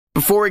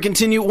Before we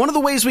continue, one of the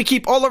ways we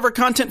keep all of our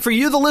content for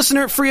you, the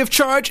listener, free of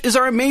charge is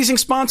our amazing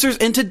sponsors,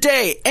 and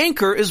today,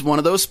 Anchor is one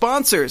of those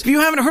sponsors. If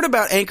you haven't heard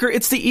about Anchor,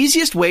 it's the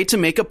easiest way to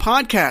make a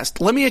podcast.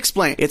 Let me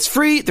explain. It's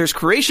free, there's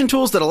creation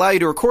tools that allow you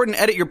to record and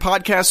edit your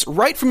podcasts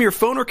right from your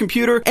phone or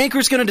computer.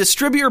 Anchor's going to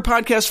distribute your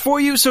podcast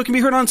for you so it can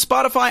be heard on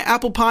Spotify,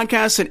 Apple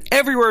Podcasts, and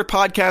everywhere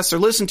podcasts are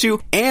listened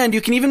to, and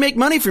you can even make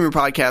money from your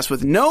podcast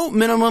with no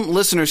minimum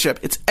listenership.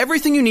 It's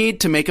everything you need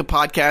to make a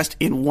podcast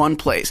in one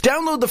place.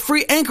 Download the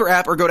free Anchor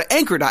app or go to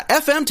anchor.fm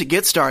to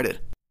get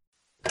started.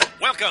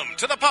 Welcome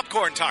to the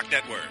Popcorn Talk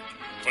Network,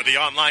 for the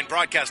online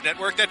broadcast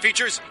network that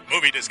features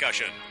movie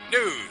discussion,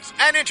 news,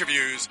 and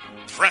interviews.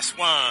 Press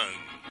 1.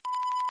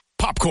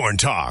 Popcorn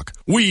Talk.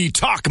 We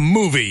talk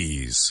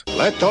movies.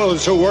 Let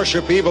those who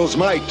worship evil's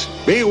might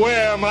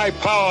beware my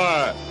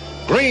power.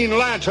 Green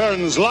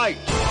Lantern's light.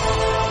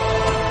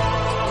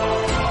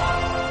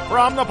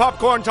 From the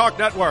Popcorn Talk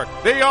Network,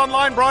 the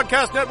online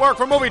broadcast network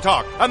for movie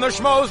talk, and the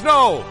schmoes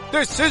know,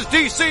 this is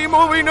DC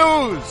Movie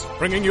News,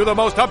 bringing you the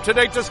most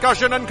up-to-date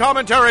discussion and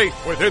commentary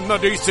within the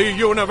DC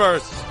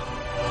Universe.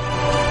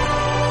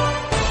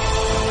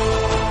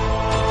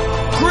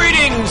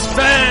 Greetings,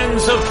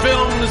 fans of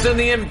films in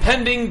the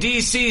impending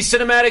DC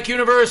Cinematic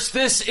Universe.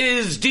 This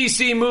is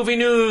DC Movie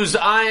News.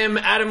 I am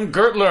Adam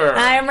Gertler.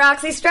 I am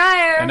Roxy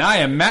Stryer. And I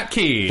am Matt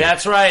Key.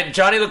 That's right.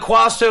 Johnny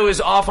LaQuasto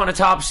is off on a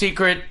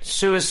top-secret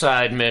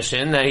suicide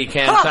mission that he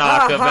can't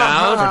talk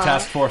about. For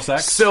Task Force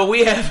X. So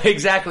we have,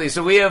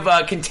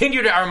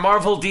 continued our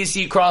Marvel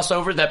DC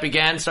crossover that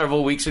began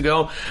several weeks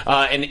ago.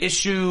 In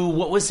issue,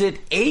 what was it,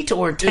 8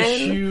 or 10?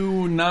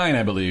 Issue 9,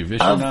 I believe.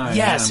 Issue 9.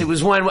 Yes, it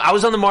was when I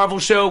was on the Marvel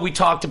show. We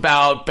talked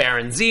about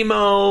Baron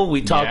Zemo.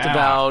 We talked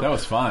about... That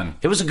was fun.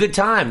 It was a good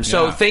time.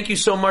 So thank you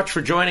so much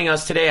for joining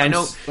us today.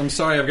 I'm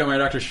sorry I've got my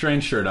Doctor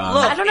Strange shirt on.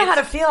 Look, I don't know how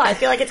to feel. I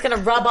feel like it's going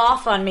to rub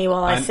off on me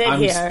while I sit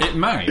here. It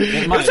might.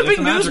 It was a big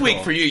news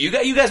week for you.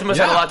 You guys must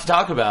have a lot to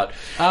talk about.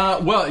 We talked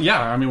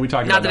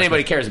about... Not that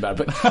anybody cares about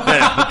it, but...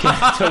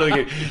 no, totally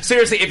good.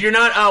 Seriously, if you're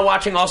not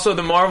watching, also,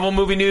 the Marvel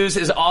Movie News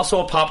is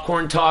also a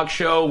popcorn talk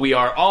show. We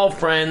are all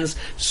friends.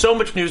 So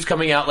much news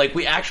coming out. Like,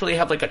 we actually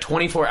have like a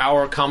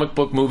 24-hour comic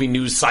book movie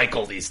news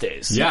cycle these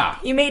days. Yeah.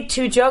 You made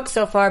 2 jokes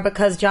so far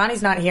because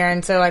Johnny's not here,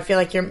 and so I feel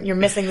like you're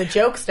missing the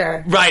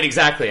jokester. Right,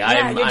 exactly.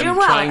 Yeah, you're doing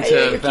well. Trying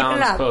to you're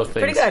balance both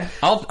things. Pretty good.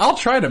 I'll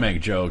try to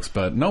make jokes,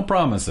 but no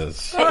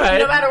promises. Hey, right.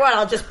 No matter what,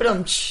 I'll just put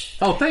them.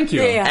 Oh, thank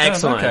you. Yeah.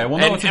 Excellent. Okay, well,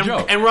 no, it's a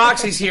joke. And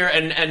Roxy's here,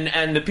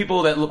 and the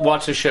people that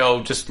watch the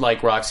show just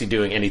like Roxy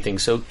doing anything.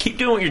 So keep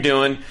doing what you're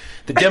doing.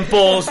 The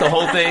dimples, the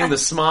whole thing, the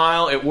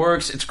smile, it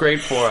works. It's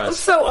great for us. I'm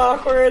so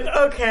awkward.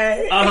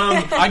 Okay.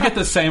 I get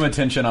the same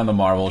attention on the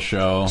Marvel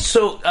show.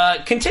 So,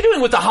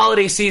 continuing with the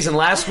holiday season,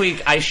 last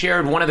week I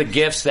shared one of the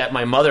gifts that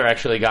my mother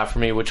actually got for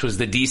me, which was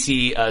the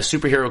DC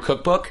superhero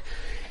cookbook.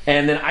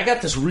 And then I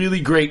got this really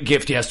great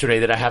gift yesterday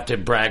that I have to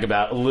brag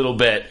about a little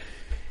bit.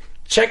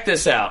 Check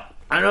this out.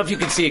 I don't know if you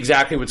can see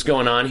exactly what's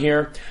going on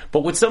here, but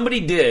what somebody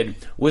did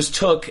was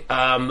took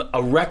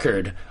a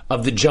record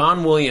of the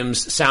John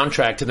Williams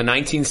soundtrack to the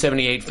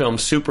 1978 film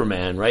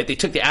Superman, right? They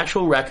took the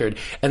actual record,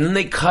 and then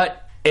they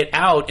cut it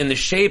out in the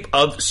shape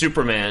of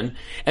Superman,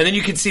 and then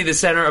you can see the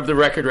center of the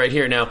record right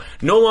here. Now,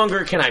 no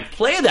longer can I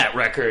play that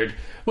record.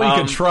 Well,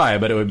 you could try,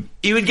 but it would...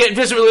 You would get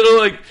just a little,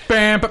 like...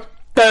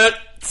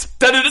 It's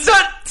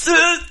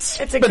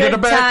a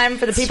good time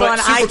for the people on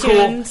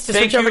iTunes to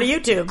switch over to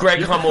YouTube.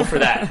 Greg Hummel, for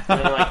that. And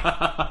then,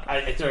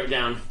 I throw it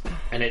down,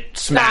 and it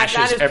smashes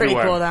that is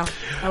everywhere. Pretty cool, though,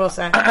 I will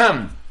say.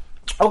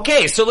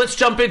 Okay, so let's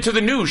jump into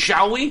the news,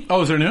 shall we?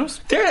 Oh, is there news?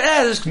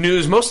 There's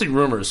news, mostly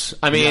rumors.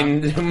 I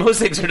mean, most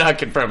things are not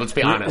confirmed, let's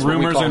be honest.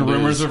 Rumors and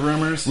rumors of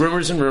rumors?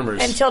 Rumors and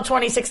rumors. Until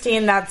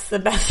 2016, that's the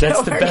best we're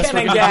going to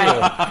get.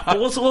 get. But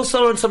we'll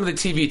start on some of the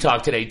TV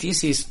talk today.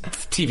 DC's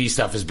TV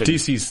stuff has been...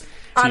 DC's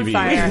on TV.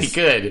 fire. Really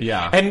good.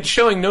 Yeah. And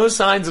showing no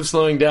signs of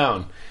slowing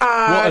down.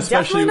 Well,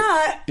 especially, definitely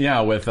not.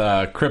 Yeah, with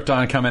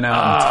Krypton coming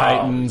out and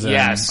Titans. And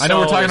yes. I know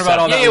we're talking about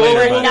all that later.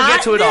 later. We'll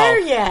get to it all.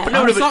 Yet. But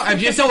no, I'm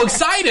just so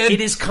excited.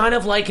 It is kind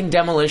of like in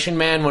Demolition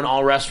Man when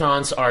all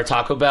restaurants are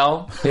Taco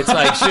Bell. It's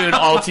like, soon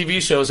all TV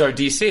shows are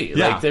DC.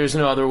 Yeah. Like, there's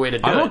no other way to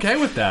do it. I'm okay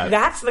with that.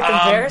 That's the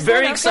comparison.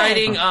 Very Okay.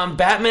 exciting.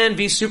 Batman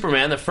v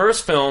Superman, the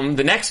first film,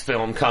 the next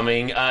film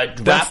coming.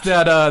 That's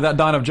that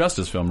Dawn of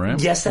Justice film, right?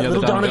 Yes, that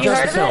little the Dawn of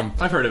Justice film.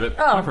 I've heard of it.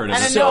 Oh, I've heard of I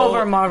it. didn't know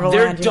over Marvel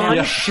they're Land, done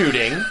yeah.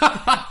 shooting.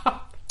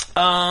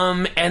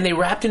 And they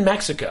wrapped in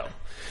Mexico.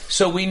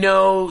 So we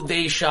know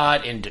they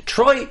shot in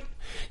Detroit.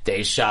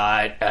 They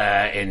shot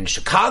in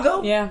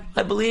Chicago,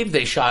 I believe.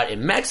 They shot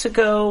in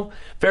Mexico.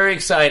 Very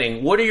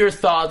exciting. What are your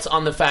thoughts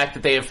on the fact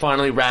that they have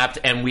finally wrapped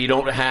and we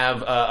don't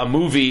have a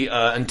movie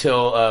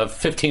until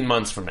 15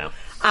 months from now?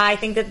 I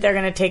think that they're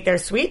going to take their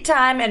sweet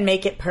time and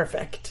make it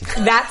perfect.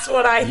 That's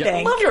what I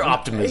think. I love your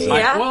optimism.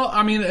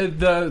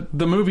 Yeah.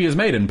 The movie is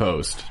made in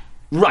post.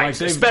 Right,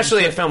 like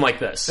especially a film like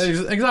this.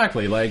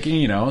 Exactly. Like,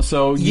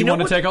 so you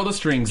want to take all the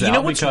strings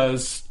out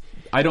because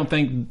I don't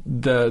think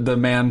the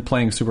man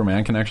playing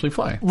Superman can actually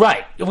fly.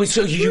 Right.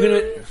 So you're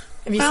going to...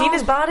 Have you seen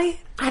his body?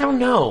 I don't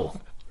know.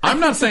 I'm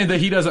not saying that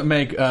he doesn't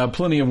make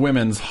plenty of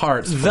women's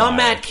hearts fly. The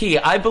Matt Key.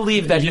 I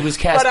believe that he was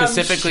cast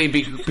specifically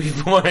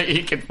before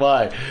he could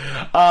fly.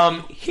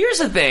 Here's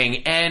the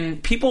thing,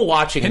 and people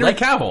watching... Henry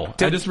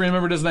Cavill. I just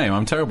remembered his name.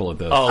 I'm terrible at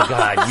this. Oh,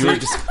 God. You were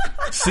just...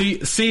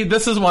 See,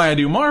 this is why I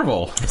do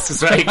Marvel. This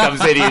is why he comes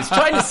in. He's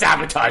trying to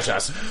sabotage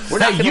us. We're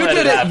not going to let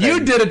it happen.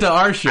 You did it to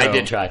our show. I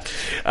did try.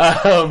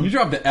 You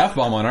dropped the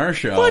F-bomb on our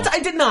show. What? I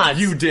did not.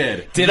 You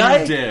did. Did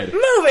I? You did.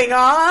 Moving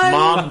on.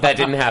 Mom, that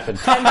didn't happen.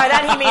 And by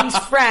that he means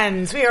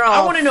friends. We are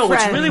all I want to know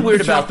friends. what's really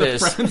weird about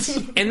this.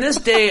 In this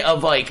day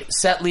of like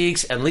set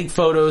leaks and leaked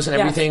photos and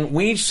everything,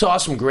 we saw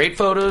some great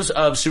photos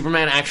of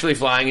Superman actually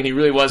flying, and he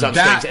really was on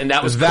stage, and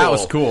that was cool. That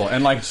was cool.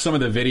 And like some of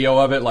the video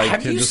of it, like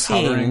have him you just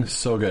seen hovering,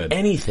 so good.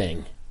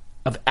 Anything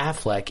of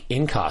Affleck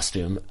in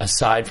costume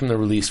aside from the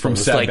release from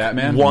set like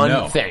Batman?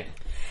 One thing.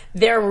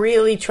 They're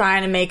really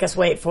trying to make us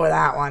wait for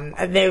that one.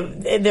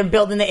 They're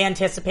building the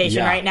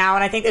anticipation right now,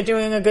 and I think they're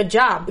doing a good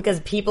job because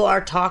people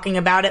are talking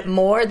about it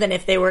more than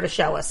if they were to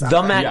show us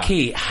something. The Matt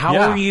Key,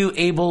 how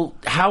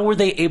were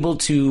they able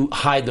to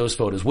hide those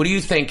photos? What do you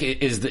think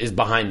is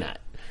behind that?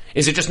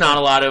 Is it just not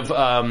a lot of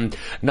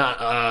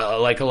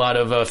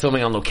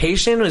filming on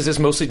location? Is this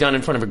mostly done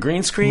in front of a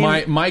green screen?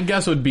 My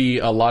guess would be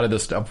a lot of the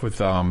stuff with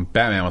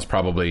Batman was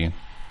probably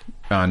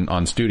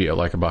on studio,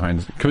 like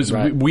behind, because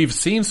we've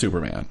seen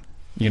Superman.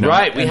 You know,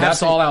 right?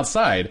 That's all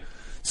outside.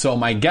 So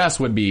my guess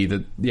would be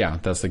that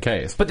that's the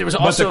case. But there was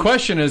also the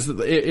question is,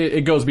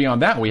 it goes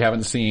beyond that.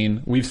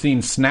 We've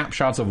seen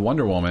snapshots of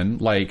Wonder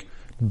Woman,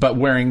 but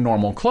wearing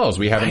normal clothes.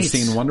 We haven't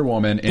seen Wonder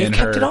Woman in her. They've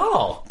kept it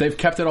all. They've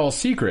kept it all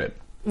secret.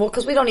 Well,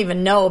 because we don't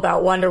even know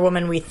about Wonder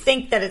Woman. We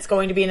think that it's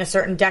going to be in a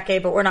certain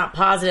decade, but we're not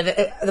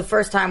positive. The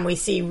first time we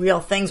see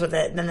real things with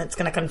it, then it's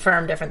going to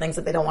confirm different things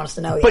that they don't want us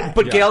to know yet.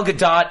 But Gal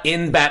Gadot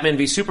in Batman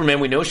v Superman,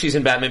 we know she's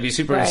in Batman v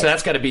Superman, so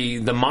that's got to be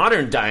the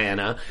modern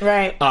Diana.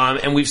 Right.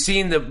 And we've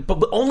seen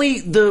only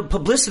the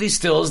publicity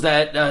stills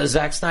that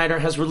Zack Snyder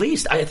has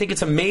released. I think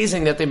it's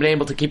amazing that they've been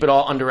able to keep it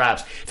all under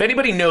wraps. If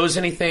anybody knows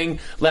anything,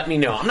 let me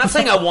know. I'm not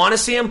saying I want to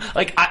see them.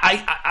 Like,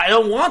 I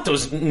don't want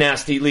those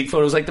nasty leak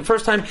photos. Like, the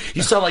first time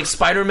you saw, like,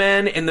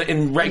 Spider-Man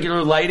in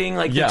regular lighting,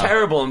 like, they're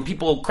terrible, and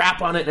people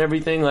crap on it and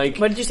everything. Like,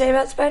 what did you say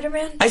about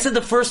Spider-Man? I said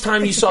the first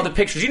time you saw the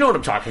pictures, you know what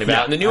I'm talking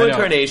about, in the new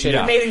incarnation.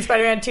 Amazing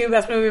Spider-Man 2,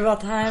 best movie of all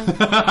time.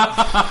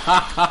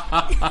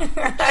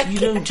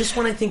 Just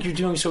when I think you're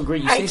doing so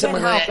great, you say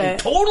something like that and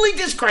totally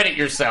discredit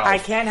yourself. I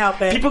can't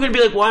help it. People are going to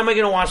be like, why am I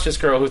going to watch this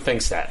girl who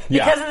thinks that?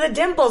 Because of the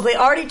dimples. They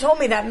already told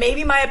me that.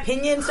 Maybe my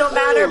opinions don't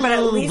matter, but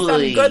at least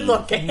I'm good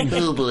looking.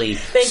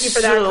 Thank you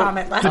for that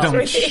comment last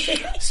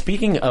week.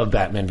 Speaking of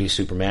Batman v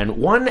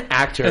Superman, one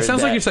actor... It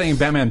sounds like you're saying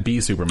Batman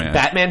v Superman.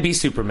 Batman v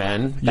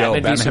Superman.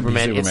 Batman v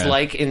Superman. It's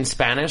like in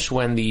Spanish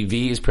when the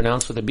V is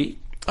pronounced with a B.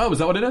 Oh, is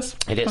that what it is?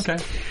 It is. Okay.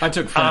 I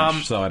took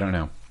French, so I don't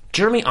know.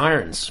 Jeremy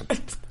Irons,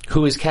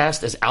 who is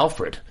cast as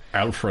Alfred.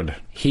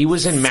 He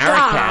was in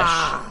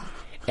Marrakesh.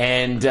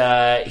 And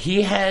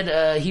he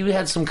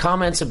had some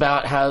comments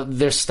about how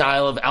their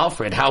style of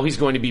Alfred, how he's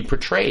going to be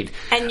portrayed.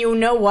 And you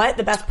know what?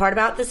 The best part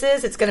about this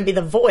is it's going to be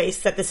the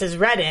voice that this is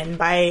read in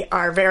by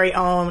our very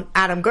own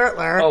Adam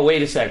Gertler. Oh,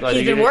 wait a sec.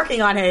 He's been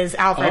working on his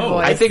Alfred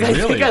voice. I think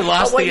I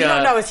lost what you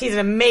don't know is he's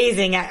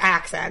amazing at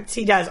accents.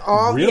 He does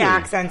all the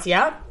accents.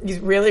 Yep. He's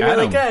really,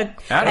 really good.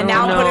 And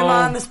now put him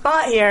on the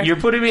spot here. You're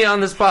putting me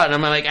on the spot, and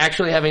I'm like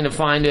actually having to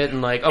find it.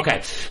 And like,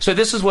 okay. So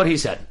this is what he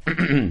said.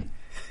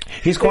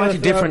 He's quite a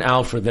different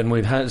Alfred than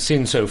we've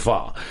seen so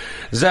far.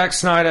 Zack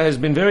Snyder has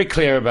been very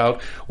clear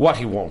about what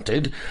he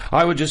wanted.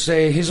 I would just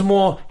say he's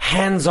more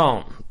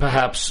hands-on,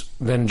 perhaps,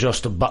 than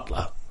just a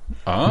butler.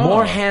 Oh.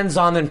 More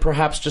hands-on than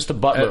perhaps just a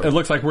butler. It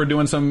looks like we're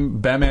doing some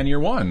Batman Year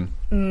One.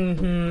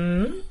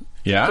 Mm-hmm.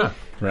 Yeah,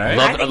 right?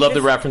 I love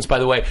the reference, by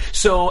the way.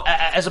 So,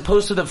 as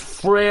opposed to the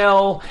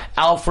frail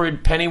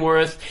Alfred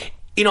Pennyworth...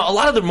 You know, a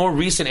lot of the more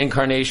recent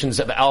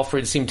incarnations of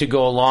Alfred seem to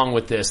go along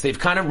with this. They've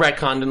kind of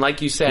retconned, and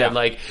like you said,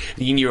 like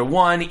in Year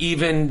One,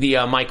 even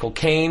the Michael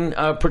Caine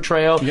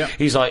portrayal,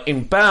 he's like,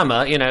 in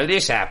Burma, you know,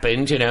 this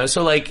happened, you know,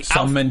 so like...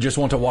 Some men just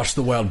want to watch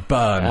the world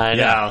burn. I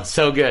know,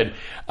 so good.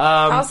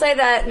 I'll say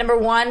that, number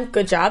one,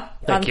 good job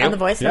on the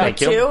voice. Number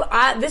two,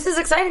 this is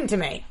exciting to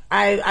me.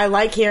 I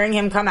like hearing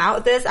him come out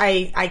with this.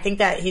 I think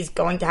that he's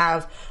going to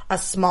have a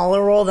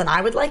smaller role than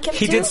I would like him to.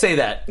 He did say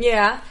that.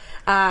 Yeah.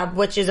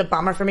 Which is a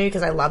bummer for me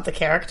because I love the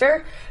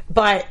character.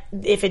 But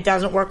if it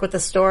doesn't work with the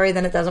story,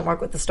 then it doesn't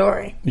work with the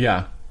story.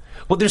 Yeah.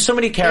 Well, there's so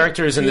many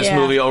characters in this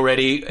movie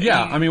already.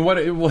 Yeah, I mean,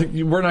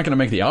 we're not going to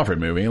make the Alfred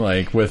movie,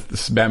 like,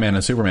 with Batman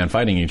and Superman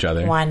fighting each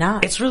other. Why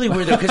not? It's really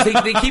weird, though, because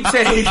they keep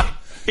saying...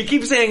 He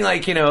keeps saying,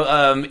 like, you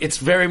know, it's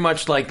very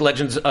much like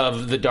Legends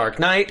of the Dark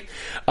Knight.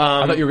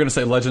 I thought you were going to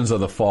say Legends of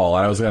the Fall.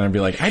 I was going to be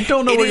like, I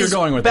don't know where you're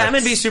going with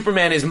Batman v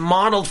Superman is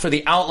modeled for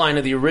the outline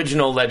of the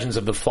original Legends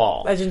of the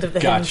Fall. Legends of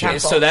the Hidden Temple.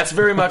 So that's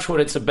very much what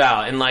it's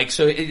about. And, like,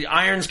 so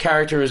Iron's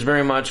character is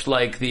very much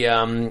like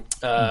the...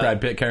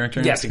 Brad Pitt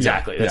character? Yes,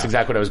 exactly. That's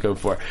exactly what I was going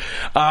for.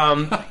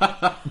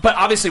 But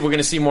obviously we're going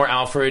to see more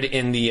Alfred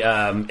in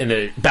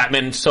the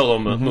Batman solo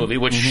movie,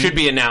 which should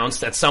be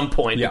announced at some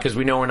point because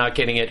we know we're not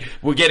getting it.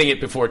 We're getting it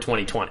before before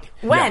 2020.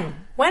 When? Yeah.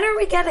 When are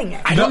we getting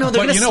it? I don't know.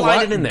 They're going to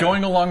slide it in there.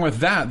 Going along with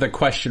that, the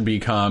question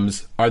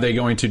becomes, are they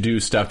going to do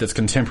stuff that's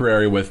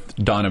contemporary with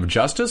Dawn of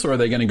Justice, or are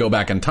they going to go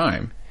back in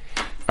time?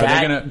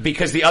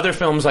 Because the other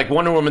films, like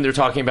Wonder Woman, they're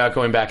talking about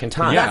going back in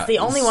time. Yeah, that's the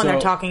only one they're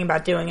talking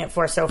about doing it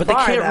for so far. But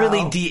they can't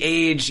really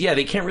de-age. Yeah,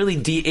 they can't really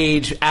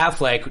de-age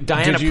Affleck.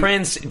 Diana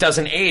Prince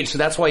doesn't age, so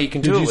that's why you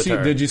can do it with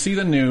her. Did you see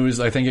the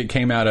news? I think it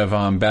came out of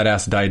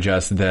Badass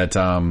Digest that.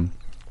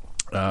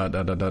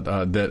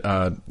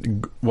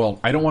 Well,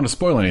 I don't want to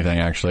spoil anything,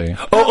 actually.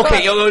 Oh,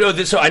 okay. No.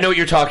 So I know what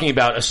you're talking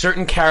about. A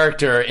certain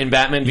character in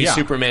Batman v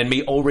Superman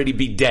may already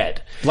be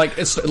dead.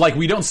 Like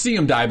we don't see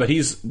him die, but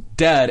he's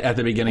dead at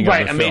the beginning of the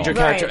film. Right, a major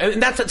character. Right.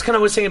 And that's kind of what I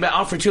was saying about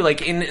Alfred, too.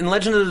 Like, in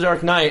Legend of the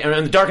Dark Knight, or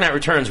in The Dark Knight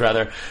Returns,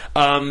 rather,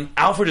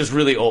 Alfred is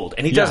really old.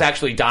 And he does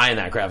actually die in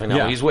that graphic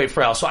novel. He's way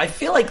frail. So I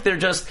feel like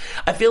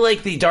I feel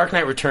like the Dark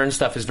Knight Returns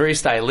stuff is very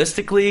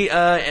stylistically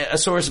a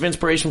source of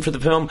inspiration for the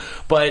film,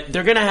 but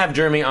they're going to have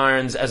Jeremy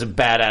Irons as a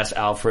badass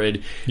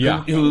Alfred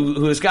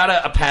who has got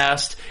a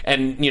past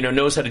and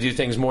knows how to do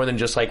things more than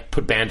just like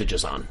put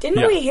bandages on.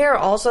 Didn't we hear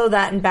also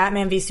that in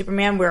Batman v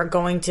Superman we're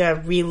going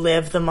to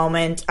relive the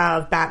moment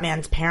of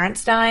Batman's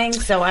parents dying?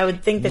 So I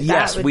would think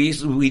that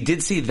we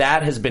did see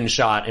that has been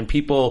shot and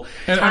people.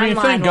 And I mean,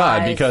 thank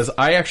God, because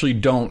I actually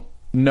don't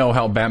know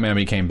how Batman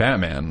became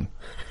Batman.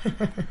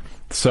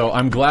 So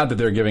I'm glad that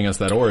they're giving us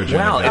that origin.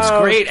 Wow, it's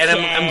great, and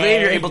I'm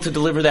glad you're able to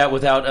deliver that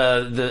without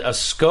a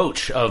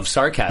scotch of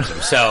sarcasm.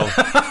 So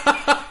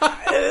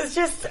it's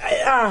just,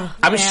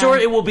 I'm sure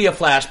it will be a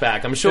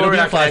flashback. I'm sure it'll be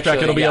a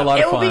flashback. It'll be a lot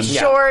of fun. It will be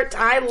short.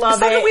 I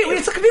love it.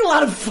 It's going to be a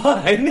lot of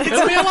fun.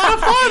 It'll be a lot of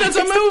fun. It's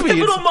a movie. It's the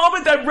pivotal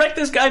moment that wrecked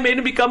this guy, made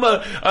him become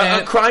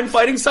a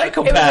crime-fighting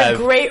psychopath. It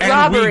was a great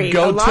robbery. We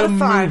go to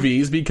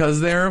movies because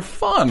they're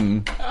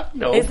fun.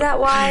 No, is that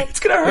why? It's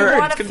going to hurt. We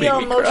want to feel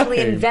emotionally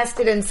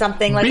invested in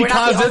something. Like we're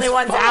not the only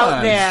ones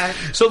out there.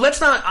 So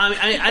let's not.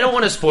 I don't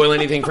want to spoil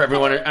anything for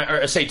everyone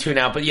or say tune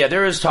out. But yeah,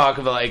 there is talk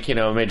of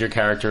a major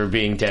character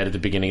being dead at the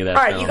beginning of that.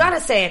 All right, film. You got to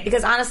say it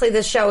because honestly,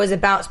 this show is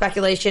about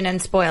speculation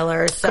and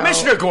spoilers. So.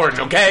 Commissioner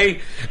Gordon,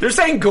 okay? They're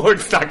saying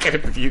Gordon's not going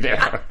to be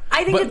there.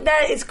 I think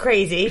that is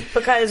crazy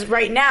because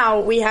right now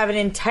we have an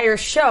entire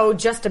show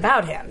just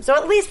about him. So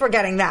at least we're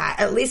getting that.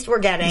 At least we're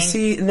getting. You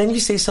see, and then you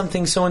say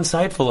something so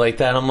insightful like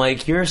that. I'm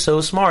like, you're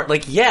so smart.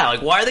 Like,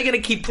 why are they going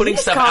to keep putting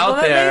stuff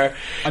out there?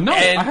 No,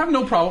 I have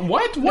no problem.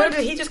 What? No,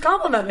 did he just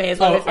compliment me? Is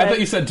what I thought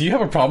you said, do you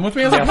have a problem with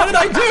me? I was like, what did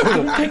I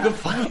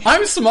do?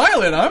 I'm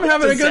smiling. I'm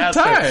having a good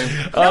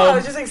time. No, I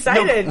was just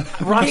excited.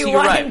 Roxy, you're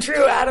right.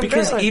 True Adam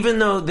because Brindley. Even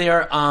though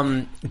they're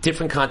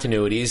different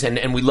continuities,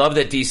 and we love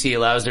that DC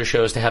allows their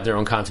shows to have their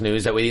own continuities.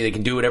 That way they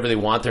can do whatever they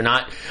want. They're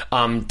not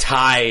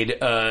tied,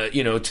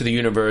 to the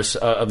universe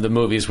of the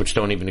movies, which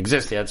don't even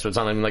exist yet. So it's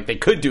not even like they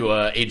could do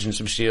Agents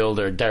of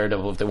S.H.I.E.L.D. or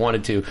Daredevil if they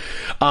wanted to.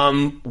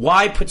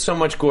 Why put so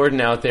much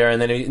Gordon out there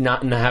and then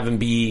not have him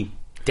be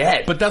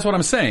dead? But that's what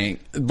I'm saying.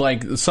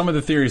 Like, some of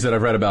the theories that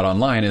I've read about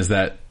online is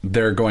that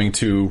they're going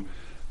to...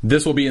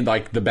 This will be in,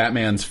 like, the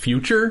Batman's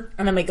future.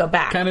 And then we go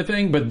back. Kind of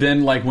thing. But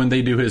then, like, when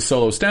they do his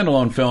solo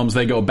standalone films,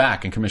 they go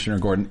back and Commissioner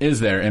Gordon is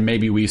there. And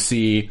maybe we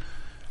see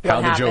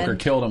how the Joker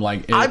killed him.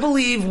 I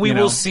believe we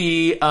will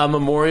see a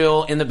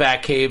memorial in the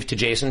Batcave to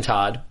Jason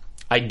Todd.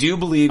 I do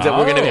believe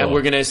that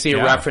we're gonna see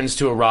a reference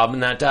to a Robin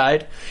that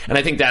died, and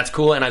I think that's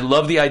cool. And I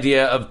love the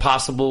idea of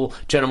possible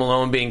Jenna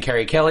Malone being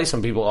Carrie Kelly.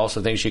 Some people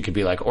also think she could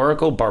be like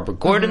Oracle, Barbara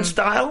Gordon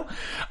style.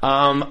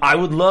 I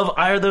would love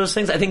either of those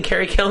things. I think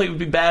Carrie Kelly would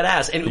be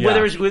badass, and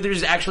whether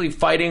it's actually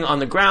fighting on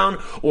the ground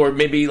or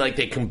maybe like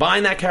they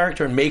combine that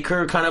character and make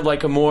her kind of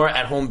like a more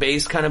at home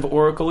base kind of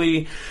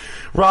Oracle-y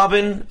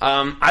Robin.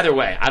 Either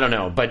way, I don't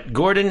know. But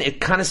Gordon, it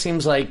kind of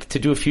seems like to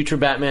do a future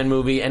Batman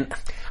movie, and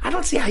I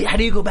don't see how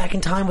do you go back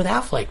in time with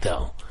Affleck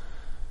though.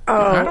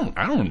 I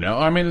don't know.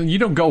 I mean,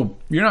 you're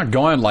not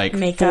going like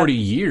 40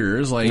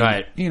 years. Like,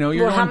 right. You're well,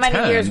 going how many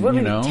 10, years?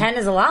 10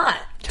 is a lot.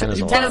 10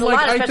 is a lot.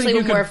 lot, especially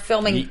when we're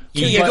filming.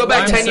 You go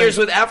back 10 years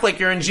with Affleck,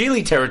 you're in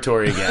Geely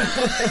territory again.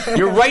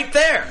 You're right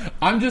there.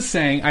 I'm just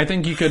saying, I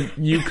think you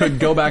could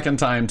go back in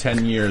time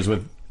 10 years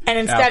with and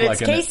instead Affleck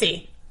it's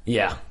Casey.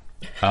 Yeah.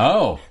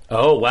 Oh,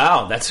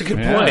 wow, that's a good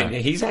point.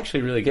 He's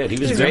actually really good. He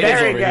was great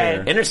very over good.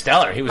 Here.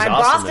 Interstellar, he was My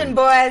awesome. Boston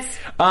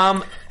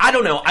boys. I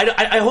don't know.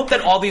 I hope that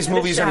all these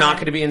movies are not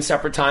going to be in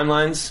separate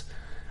timelines.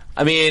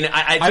 I mean,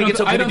 I think it's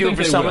okay to do it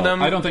for some of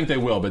them. I don't think they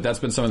will, but that's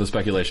been some of the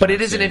speculation. But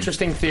it is an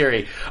interesting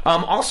theory.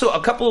 Also,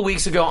 a couple of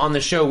weeks ago on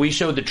the show, we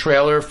showed the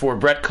trailer for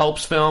Brett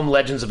Culp's film,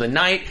 Legends of the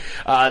Night.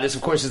 This,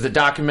 of course, is the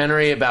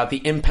documentary about the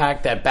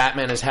impact that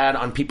Batman has had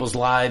on people's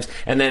lives,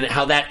 and then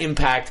how that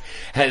impact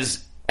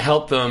has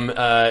help them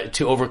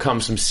to overcome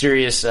some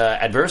serious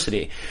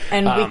adversity.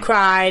 And we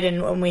cried,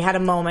 and we had a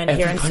moment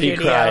here in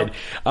studio. Cried.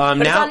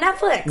 But it's on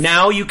Netflix.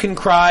 Now you can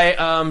cry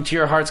to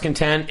your heart's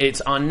content.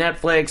 It's on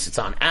Netflix. It's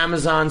on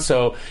Amazon.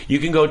 So you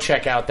can go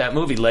check out that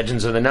movie,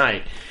 Legends of the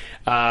Night,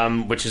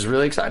 which is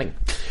really exciting.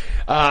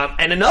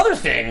 And another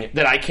thing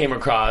that I came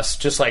across,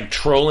 just like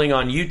trolling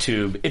on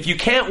YouTube, if you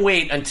can't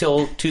wait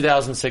until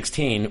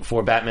 2016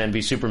 for Batman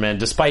v Superman,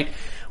 despite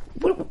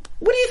What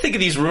do you think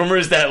of these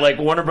rumors that like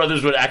Warner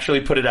Brothers would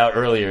actually put it out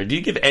earlier? Do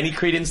you give any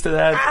credence to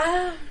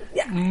that?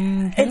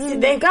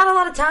 They've got a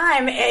lot of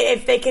time.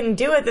 If they can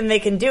do it, then they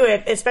can do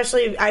it.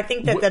 Especially, I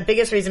think that the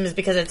biggest reason is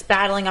because it's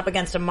battling up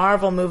against a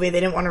Marvel movie. They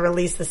didn't want to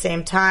release the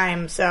same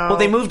time. So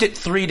they moved it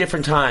 3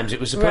 different times. It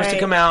was supposed to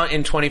come out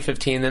in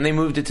 2015. Then they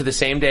moved it to the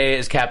same day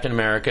as Captain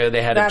America.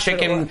 They had a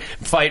chicken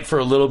fight for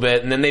a little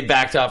bit, and then they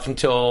backed off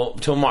until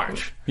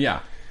March. Yeah.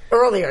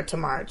 Earlier to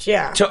March,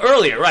 yeah. To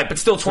earlier, right, but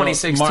still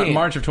 2016. So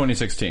March of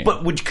 2016.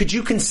 But could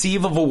you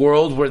conceive of a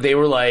world where they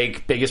were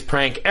like, biggest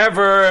prank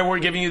ever, and we're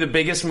giving you the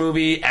biggest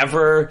movie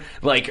ever,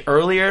 like,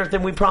 earlier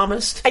than we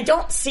promised? I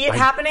don't see it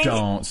happening. I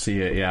don't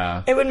see it,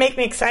 yeah. It would make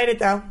me excited,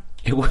 though.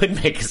 It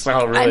would make us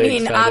all really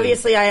excited.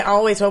 Obviously, I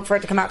always hope for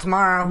it to come out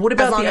tomorrow. What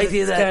about the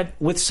idea that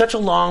with such a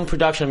long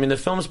production, I mean, the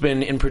film's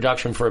been in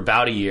production for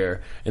about a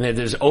year, and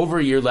there's over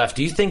a year left.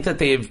 Do you think that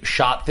they've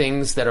shot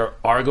things that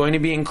are going to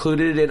be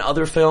included in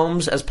other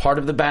films as part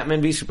of the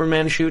Batman v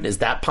Superman shoot? Is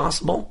that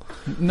possible?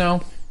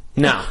 No.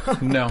 No.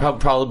 No.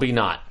 Probably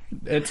not.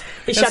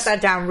 He shut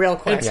that down real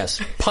quick.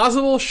 Yes.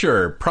 Possible,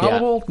 sure.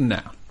 Probable, no.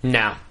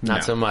 No,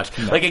 not so much.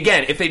 No. Like,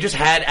 again, if they just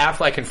had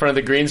Affleck in front of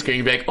the green screen,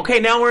 you'd be like, okay,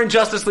 now we're in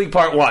Justice League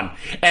Part 1.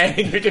 And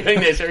you're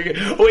doing this.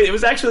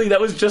 Wait, that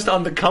was just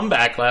on The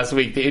Comeback last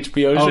week, the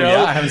HBO show. Oh,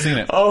 yeah, I haven't seen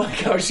it. Oh,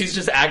 my gosh, she's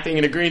just acting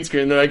in a green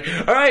screen. They're like,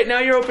 all right, now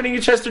you're opening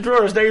your chest of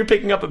drawers. Now you're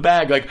picking up a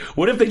bag. Like,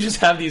 what if they just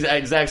have these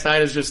Zack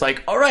Snyder's just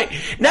like, all right,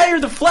 now you're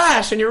the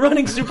Flash and you're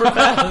running super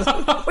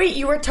fast. Wait,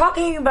 you were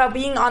talking about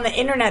being on the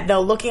internet,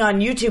 though, looking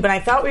on YouTube, and I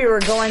thought we were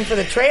going for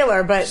the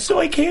trailer, but... So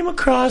I came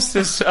across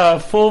this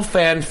full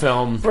fan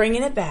film.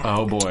 Bringing it back.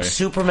 Oh, boy.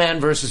 Superman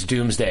versus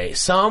Doomsday.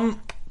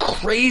 Some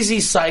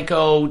crazy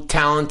psycho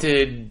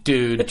talented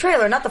dude. The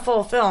trailer, not the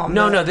full film.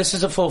 No, this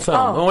is a full film.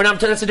 Oh.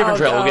 That's a different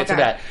trailer. We'll get to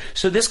that.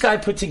 So this guy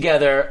put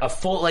together a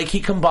full, like, he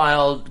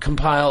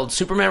compiled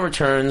Superman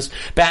Returns,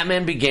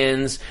 Batman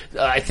Begins,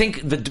 I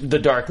think the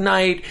Dark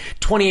Knight,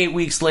 28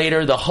 weeks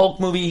later, the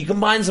Hulk movie. He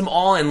combines them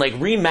all and like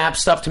remaps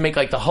stuff to make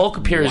like the Hulk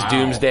appear as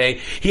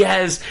Doomsday. He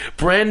has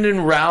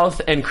Brandon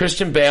Routh and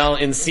Christian Bale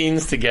in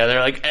scenes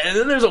together. Like, and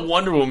then there's a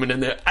Wonder Woman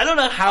in there. I don't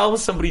know how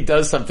somebody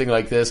does something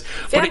like this.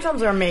 Fan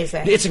films are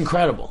amazing. It's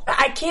incredible.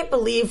 I can't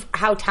believe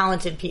how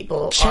talented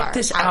people are. Check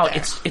this out.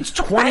 It's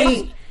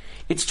 20.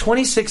 It's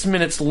 26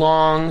 minutes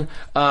long.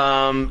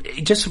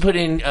 Just put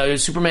in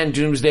Superman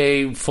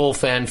Doomsday full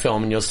fan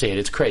film, and you'll see it.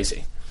 It's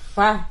crazy.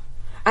 Wow.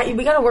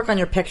 We got to work on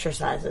your picture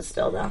sizes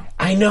still, though.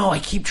 I know. I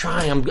keep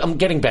trying. I'm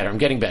getting better.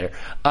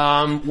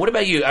 What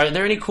about you? Are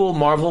there any cool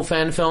Marvel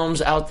fan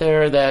films out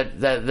there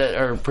that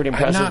are pretty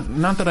impressive?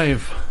 Not that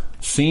I've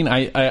seen.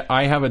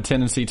 I have a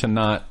tendency to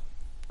not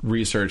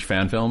research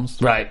fan films.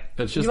 Right.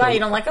 It's just you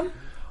don't like them?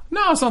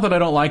 No, it's not that I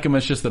don't like them.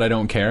 It's just that I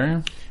don't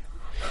care.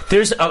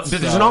 There's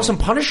an awesome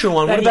Punisher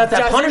one. What about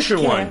that Punisher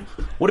one?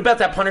 What about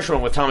that Punisher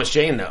one with Thomas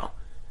Jane, though?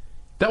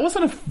 That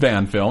wasn't a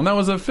fan film. That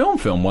was a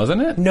film,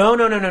 wasn't it? No. I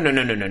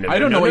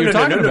don't know what you're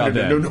talking about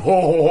then.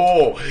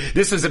 No.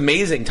 This is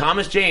amazing.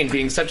 Thomas Jane,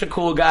 being such a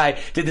cool guy,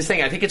 did this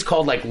thing. I think it's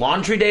called like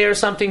Laundry Day or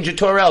something.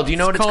 Jatorel, do you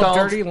know what it's called?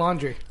 Dirty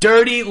Laundry.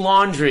 Dirty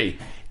Laundry.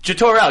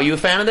 Jatorel, you a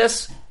fan of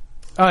this?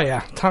 Oh,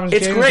 yeah. Thomas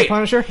It's Jane great. The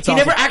Punisher. He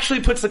never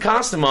actually puts the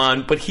costume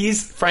on, but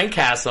he's Frank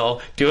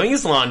Castle doing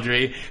his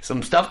laundry.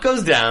 Some stuff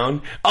goes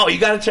down. Oh, you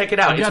got to check it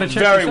out. It's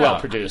very well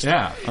produced.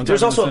 Yeah.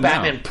 There's also a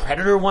Batman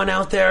Predator one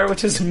out there,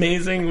 which is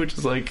amazing, which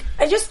is like...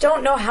 I just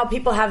don't know how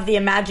people have the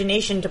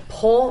imagination to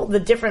pull the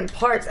different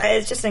parts.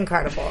 It's just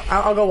incredible.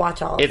 I'll go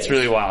watch all of it. It's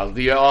really wild.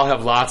 You all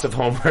have lots of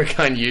homework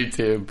on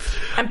YouTube.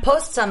 And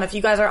post some if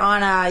you guys are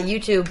on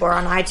YouTube or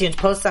on iTunes.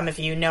 Post some if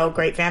you know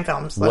great fan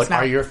films. What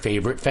are your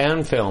favorite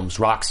fan films?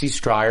 Roxy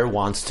Stryer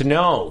wants to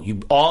know.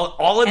 You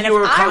all of you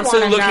are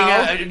constantly looking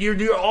at.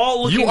 You're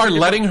all looking. You are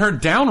letting her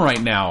down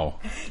right now.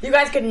 You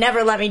guys could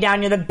never let me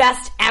down. You're the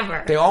best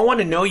ever. They all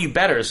want to know you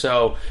better,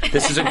 so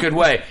this is a good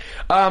way.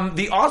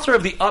 The author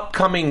of the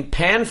upcoming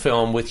Pan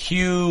film with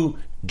Hugh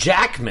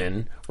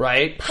Jackman,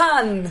 right?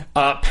 Pan,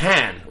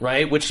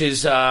 right? Which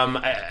is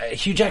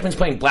Hugh Jackman's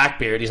playing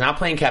Blackbeard. He's not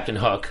playing Captain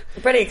Hook.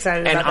 I'm pretty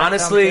excited. And about that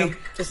honestly, film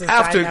too.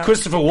 after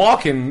Christopher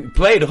Walken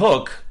played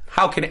Hook,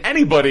 how can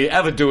anybody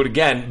ever do it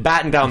again?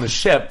 Batten down the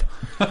ship.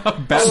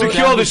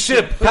 Secure the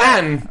ship.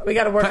 Pan. We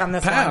got to work on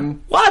this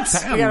one. What?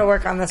 We got to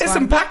work on this it's one.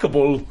 It's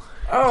impeccable.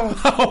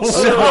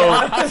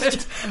 I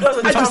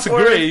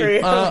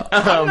disagree.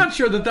 I'm not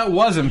sure that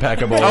was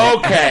impeccable.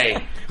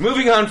 Okay.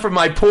 Moving on from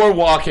my poor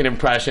Walken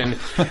impression.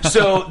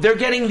 So they're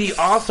getting the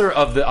author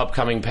of the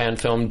upcoming Pan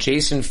film,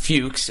 Jason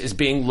Fuchs, is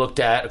being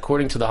looked at,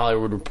 according to The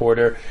Hollywood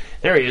Reporter.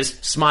 There he is,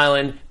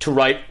 smiling, to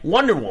write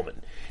Wonder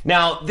Woman.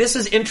 Now, this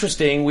is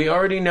interesting. We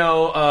already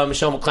know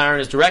Michelle McLaren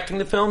is directing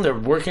the film. They're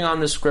working on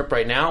this script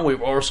right now.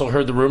 We've also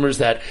heard the rumors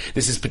that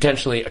this is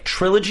potentially a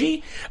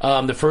trilogy.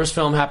 The first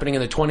film happening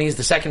in the 20s,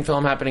 the second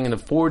film happening in the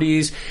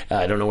 40s.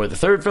 I don't know where the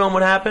third film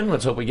would happen.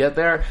 Let's hope we get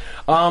there.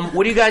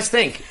 What do you guys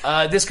think?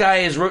 This guy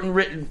has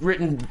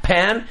written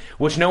Pan,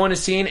 which no one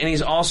has seen, and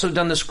he's also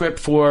done the script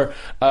for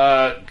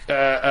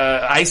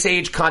Ice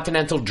Age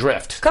Continental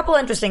Drift. A couple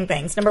interesting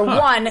things. Number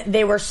one,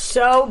 they were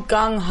so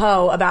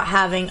gung-ho about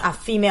having a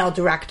female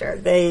director.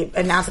 They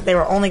announced that they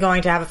were only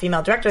going to have a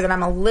female director, that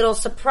I'm a little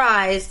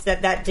surprised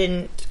that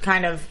didn't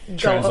kind of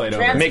translate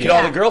over. Make it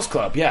all the girls'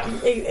 club,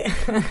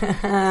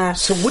 yeah.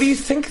 So what do you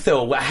think,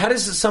 though? How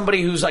does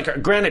somebody who's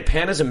like... Granted,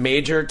 Pan is a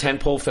major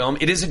tentpole film.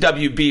 It is a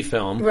WB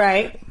film.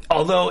 Right.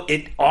 Although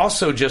it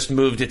also just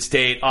moved its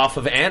date off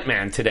of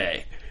Ant-Man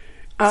today.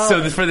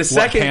 So for the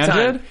second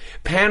time,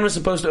 Pan was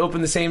supposed to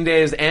open the same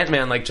day as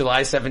Ant-Man, like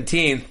July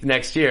 17th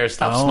next year.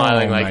 Stop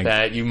smiling like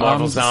that, you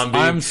Marvel zombie.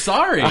 I'm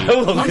sorry.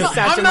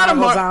 I'm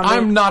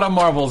not a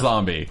Marvel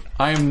zombie.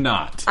 I am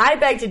not. I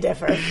beg to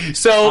differ.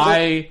 So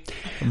I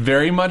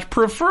very much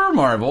prefer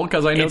Marvel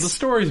because I know the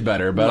story's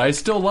better, but I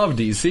still love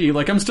DC.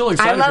 Like, I'm still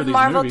excited for these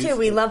Marvel movies. too.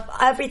 We love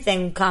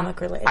everything comic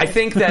related. I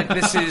think that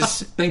this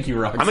is... Thank you,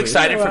 Roxy. I'm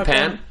excited for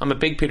Pan. I'm a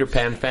big Peter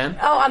Pan fan.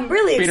 Oh, I'm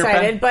really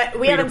excited, but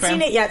we haven't Pan.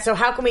 seen it yet, so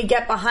how can we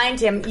get behind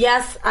him?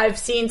 Yes, I've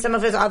seen some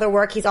of his other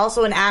work. He's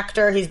also an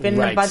actor. He's been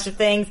in a bunch of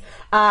things.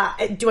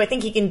 Do I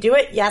think he can do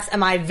it? Yes.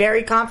 Am I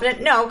very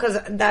confident? No, because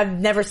I've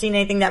never seen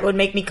anything that would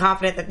make me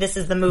confident that this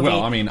is the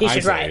movie he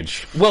should write.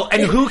 Age. Well,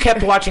 and who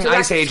kept watching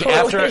Ice Age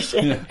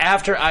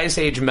after Ice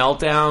Age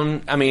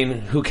Meltdown? I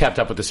mean, who kept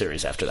up with the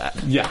series after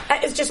that? Yeah.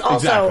 It's just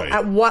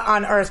also, what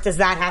on earth does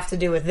that have to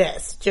do with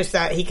this? Just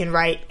that he can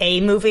write a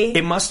movie?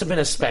 It must have been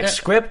a spec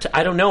script.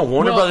 I don't know.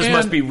 Warner Brothers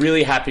must be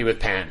really happy with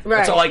Pan. Right.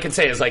 That's all I can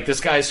say is, like, this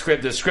guy's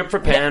script, the script for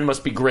Pan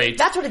must be great.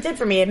 That's what it did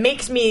for me. It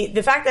makes me,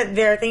 the fact that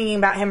they're thinking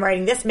about him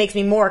writing this makes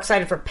me more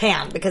excited for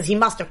Pan, because he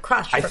must have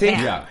crushed for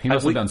Pan. Yeah, he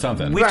must have done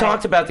something. We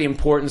talked about the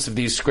importance of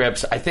these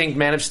scripts. I think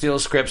Man of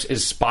Steel's scripts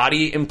is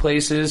spotty in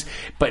places,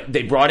 but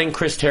they brought in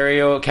Chris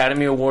Terrio,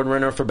 Academy Award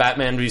winner for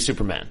Batman v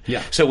Superman.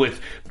 Yeah. So with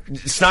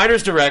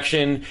Snyder's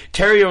direction,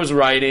 Terrio's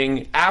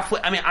writing, Affleck,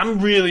 I mean, I'm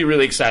really,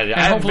 really excited.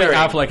 And hopefully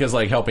Affleck is,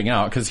 like, helping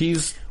out, because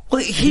he's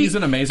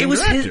an amazing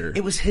director.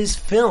 It was his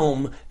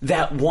film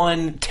that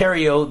won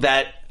Terrio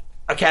that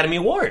Academy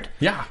Award.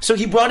 Yeah. So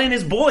he brought in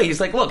his boy. He's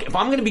like, look, if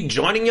I'm going to be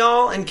joining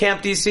y'all in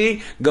Camp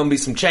DC, going to be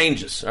some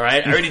changes, all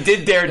right? I already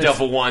did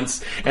Daredevil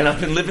once, and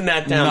I've been living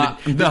that down.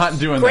 Not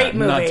doing Great that.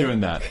 movie. Not doing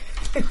that.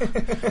 Is it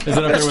up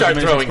there with start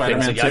Amazing throwing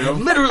Spider-Man things at you. I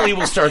 2? literally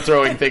will start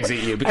throwing things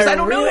at you because I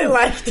don't really know.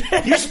 liked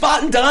it. You're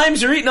spotting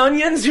dimes. You're eating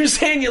onions. You're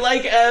saying you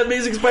like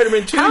Amazing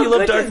Spider-Man 2. How you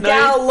love good Dark does Knight.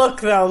 Gal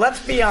look, though?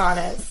 Let's be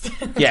honest.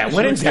 Yeah,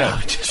 when in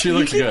doubt. She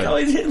looks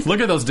good. Look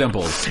at those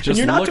dimples. Just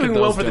You're not look doing at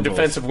well those for the dimples.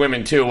 defense of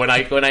women too. When I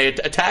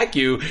attack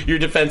you, your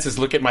defense is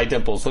look at my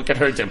dimples. Look at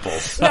her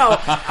dimples. No,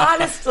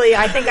 honestly,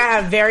 I think I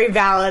have very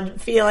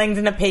valid feelings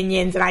and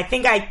opinions, and I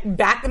think I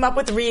back them up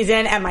with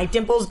reason, and my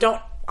dimples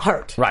don't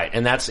hurt. Right,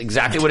 and that's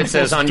exactly what it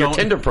says on your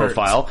Tinder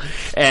profile,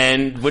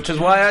 and which is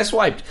why I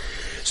swiped.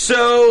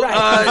 So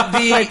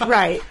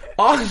Right.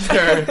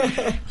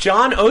 author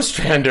John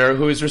Ostrander,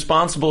 who is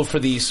responsible for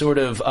the sort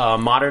of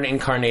modern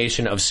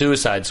incarnation of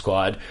Suicide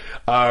Squad,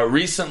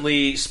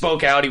 recently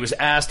spoke out. He was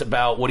asked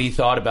about what he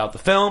thought about the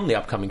film, the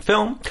upcoming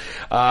film.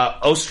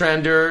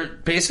 Ostrander,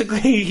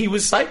 basically, he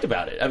was psyched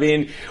about it. I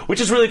mean,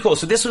 which is really cool.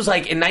 So this was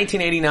like in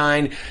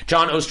 1989,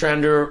 John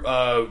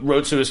Ostrander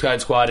wrote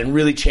Suicide Squad and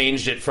really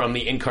changed it from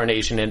the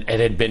incarnation it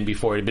had been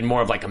before. It had been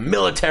more of like a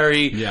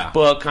military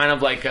book, kind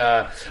of like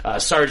a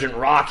Sergeant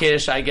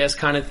Rockish, I guess,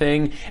 kind of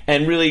thing,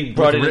 and really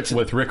brought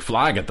with Rick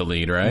Flag at the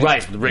lead, right?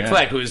 Right, with Rick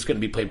Flag, who is going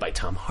to be played by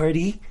Tom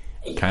Hardy.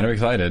 Kind of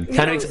excited.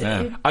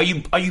 Yeah. Are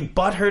you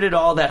butthurt at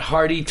all that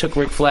Hardy took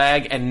Rick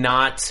Flag and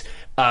not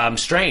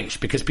Strange?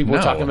 Because people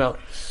were talking about.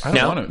 I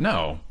don't want to.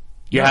 No.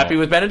 You're happy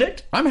with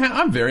Benedict?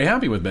 I'm very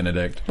happy with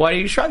Benedict. Why are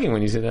you shrugging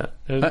when you say that?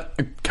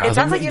 It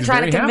sounds like you're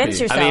trying to convince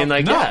yourself. I mean,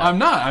 like, no, I'm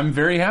not. I'm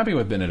very happy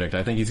with Benedict.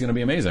 I think he's going to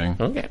be amazing.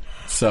 Okay.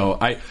 So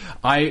as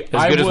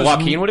good as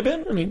Joaquin would have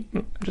been. I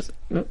mean, just.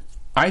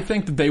 I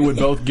think that they would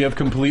both give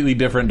completely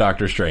different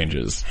Doctor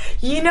Stranges.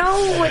 You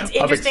know what's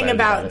interesting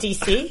about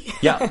DC?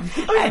 Yeah.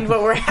 And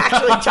what we're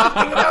actually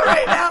talking about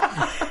right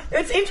now?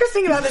 What's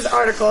interesting about this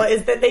article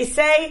is that they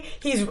say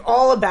he's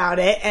all about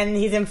it and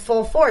he's in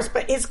full force,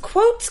 but his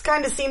quotes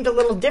kind of seemed a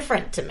little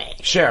different to me.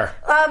 Sure.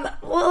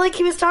 Well, like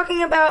he was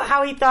talking about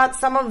how he thought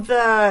some of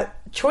the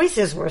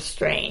choices were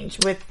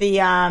strange with the,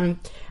 I'm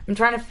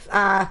trying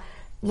to,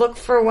 look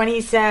for when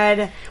he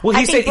said,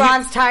 I think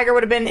Bronze Tiger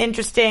would have been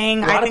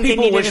interesting. A lot of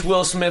people wish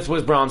Will Smith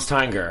was Bronze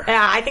Tiger.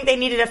 Yeah, I think they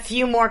needed a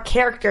few more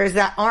characters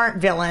that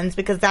aren't villains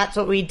because that's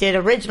what we did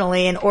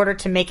originally in order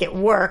to make it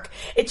work.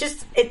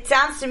 It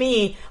sounds to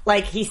me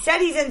like he said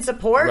he's in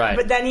support,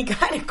 but then he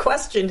kind of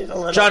questioned it a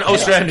little. John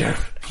Ostrander.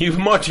 You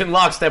march in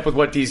lockstep with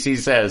what DC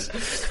says.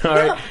 All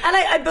right. And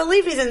I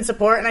believe he's in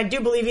support, and I do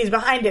believe he's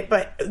behind it,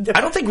 but...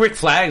 I don't think Rick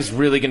Flag's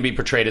really going to be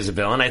portrayed as a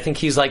villain. I think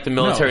he's like the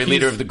military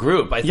leader of the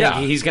group. I think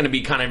he's going to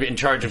be kind of in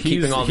charge of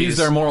keeping all these... He's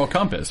their moral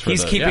compass.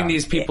 He's keeping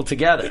these people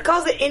together. He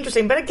calls it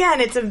interesting, but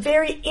again, it's a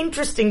very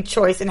interesting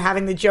choice in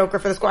having the Joker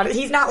for the squad.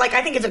 He's not like,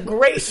 I think it's a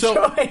great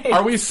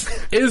choice.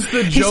 Is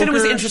the Joker... He said it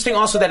was interesting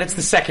also that it's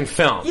the second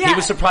film. Yeah. He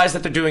was surprised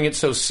that they're doing it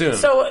so soon.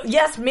 So,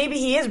 yes, maybe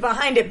he is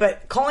behind it,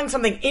 but calling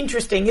something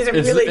interesting isn't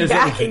really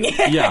backing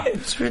it. Yeah.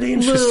 It's really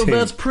interesting. Well,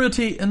 that's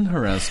pretty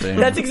interesting.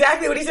 That's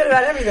exactly what he said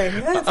about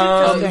everything. That's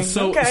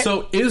interesting.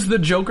 So is the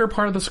Joker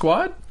part of the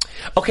squad?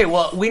 Okay,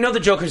 well, we know the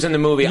Joker's in the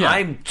movie. Yeah.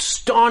 I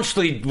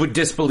staunchly would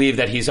disbelieve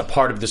that he's a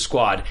part of the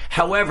squad.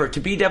 However, to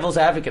be devil's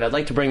advocate, I'd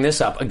like to bring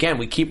this up. Again,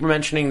 we keep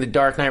mentioning The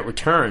Dark Knight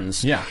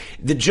Returns. Yeah.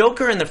 The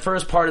Joker in the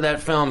first part of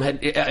that film,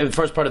 the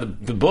first part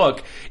of the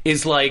book,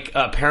 is like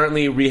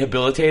apparently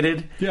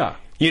rehabilitated. Yeah.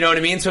 You know what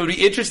I mean? So it would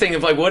be interesting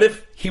if, like, what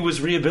if he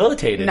was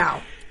rehabilitated? No.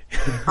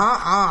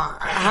 How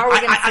are we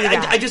going to see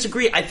that? I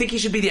disagree. I think he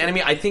should be the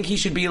enemy. I think he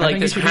should be like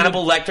this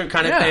Hannibal Lecter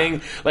kind of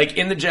thing, like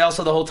in the jail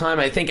cell the whole time.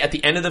 I think at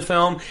the end of the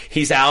film,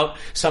 he's out.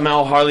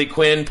 Somehow Harley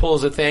Quinn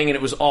pulls a thing, and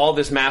it was all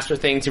this master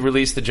thing to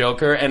release the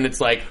Joker, and it's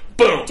like,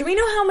 boom. Do we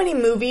know how many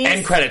movies...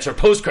 End credits or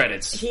post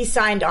credits. ...he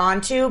signed on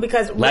to?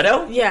 Because...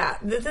 Leto? Yeah.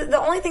 The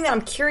only thing that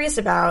I'm curious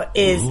about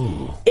is...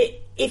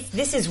 If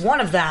this is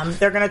one of them,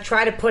 they're going to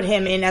try to put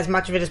him in as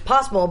much of it as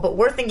possible, but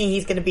we're thinking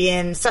he's going to be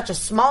in such a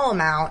small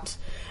amount...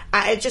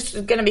 it's just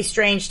going to be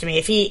strange to me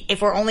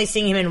if we're only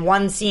seeing him in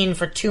one scene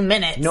for 2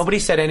 minutes. Nobody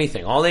said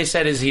anything. All they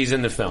said is he's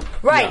in the film.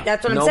 Right,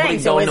 that's what I'm saying.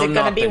 So is it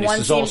going to be one scene?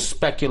 This is all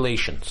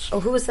speculations. Oh,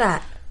 who was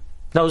that?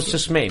 That was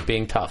just me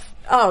being tough.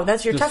 Oh,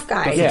 that's your tough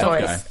guy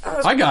choice.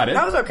 I got it.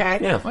 That was okay.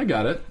 Yeah, I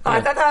got it. Oh,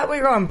 I thought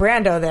we were going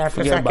Brando there for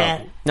a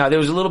second. No, there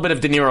was a little bit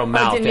of De Niro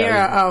mouth. De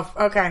Niro.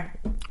 Okay.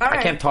 All right.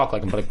 I can't talk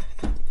like him, but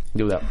I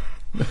do that.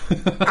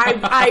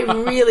 I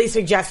really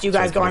suggest you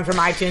guys going from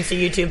iTunes to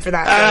YouTube for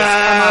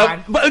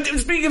that. But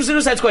speaking of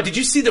Suicide Squad, did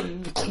you see the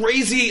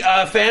crazy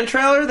fan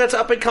trailer that's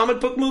up at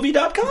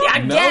comicbookmovie.com? Yeah,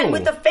 again,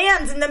 with the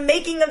fans and the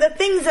making of the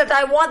things that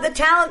I want, the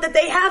talent that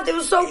they have. It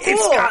was so cool.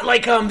 It's got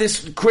like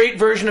this great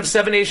version of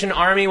Seven Nation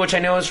Army, which I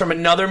know is from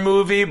another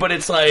movie, but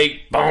it's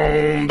like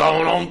boom,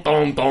 boom,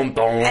 boom, boom,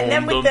 boom, and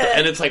then with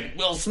and it's like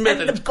Will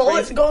Smith, and the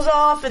bullet goes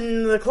off,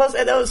 and the close.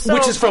 That was so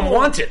which is from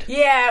Wanted.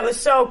 Yeah, it was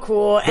so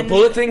cool. The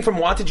bullet thing from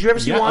Wanted. Did you ever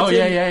see Wanted?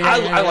 Oh, yeah.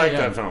 I like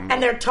that film.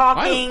 And they're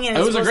talking, and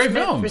it was a great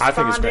film. I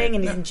think it's great.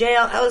 And he's in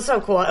jail. It was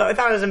so cool. I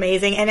thought it was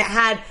amazing, and it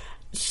had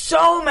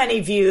so many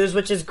views,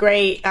 which is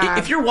great.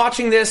 If you're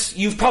watching this,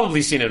 you've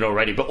probably seen it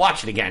already, but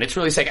watch it again. It's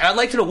really sick. I'd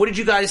like to know, what did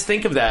you guys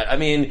think of that? I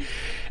mean,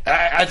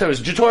 I thought it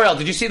was... Jatoriel,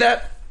 did you see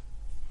that?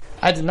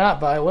 I did not,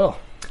 but I will.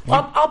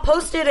 I'll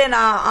post it in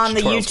on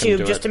the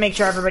YouTube just to make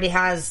sure everybody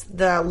has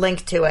the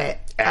link to it.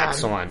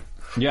 Excellent.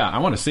 Yeah, I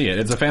want to see it.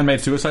 It's a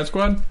fan-made Suicide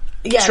Squad?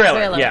 Yeah,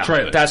 trailer. Yeah,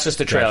 trailer. That's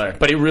just a trailer,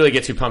 but it really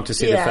gets you pumped to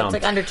see the film. Yeah, it's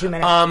like under 2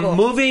 minutes. Cool.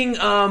 Moving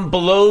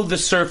below the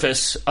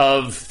surface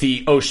of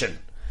the ocean.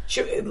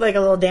 Like a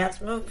little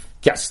dance move?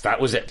 Yes, that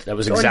was it. That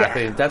was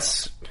exactly...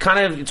 That's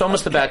kind of... It's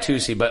almost the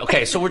Batusi, but...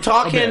 Okay, so we're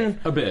talking...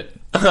 A bit.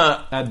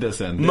 At this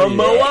end.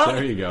 Momoa?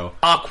 There you go.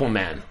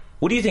 Aquaman.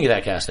 What do you think of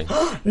that casting?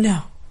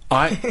 No.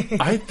 I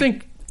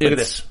think... Look at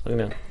this. Look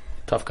at that.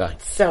 Tough guy.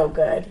 So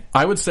good.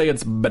 I would say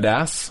it's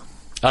badass.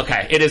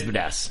 Okay, it is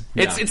badass.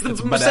 Yeah, it's the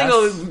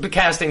single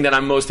casting that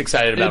I'm most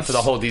excited about for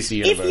the whole DC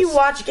universe. If you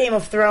watch Game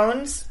of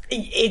Thrones,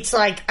 it's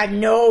like a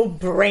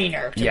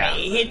no-brainer to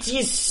me.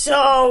 He's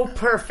so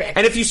perfect.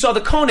 And if you saw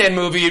the Conan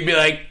movie, you'd be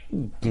like,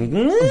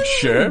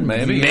 sure,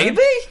 maybe.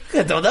 Maybe?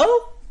 I don't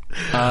know.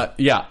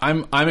 Yeah,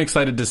 I'm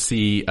excited to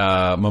see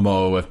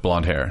Momoa with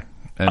blonde hair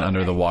and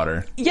under the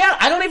water. Yeah,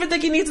 I don't even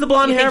think he needs the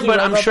blonde hair, but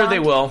I'm sure they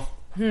will.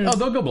 Oh,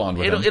 they'll go blonde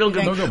with him. They'll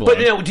go blonde.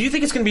 But do you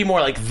think it's going to be more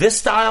like this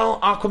style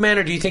Aquaman,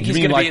 or do you think he's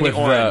going to be in the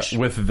orange?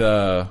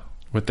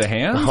 With the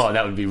hands? Oh,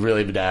 that would be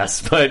really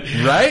badass. But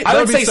right? I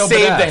would say so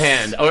save the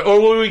hand. Or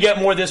will we get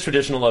more of this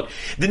traditional look?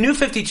 The New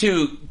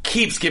 52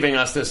 keeps giving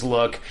us this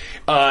look.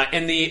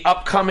 In the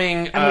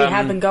upcoming... And we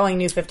have been going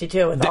New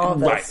 52 with all of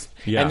this. Right.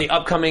 Yeah. And the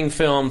upcoming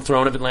film,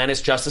 Throne of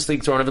Atlantis, Justice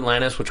League Throne of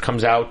Atlantis, which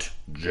comes out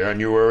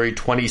January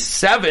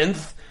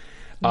 27th.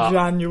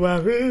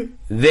 January.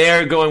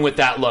 They're going with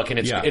that look, and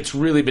it's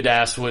really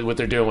badass what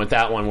they're doing with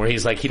that one, where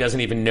he's like, he doesn't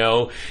even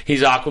know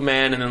he's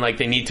Aquaman, and then like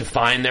they need to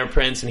find their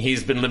prince, and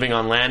he's been living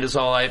on land his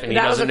whole life, and he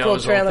doesn't know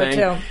his whole thing.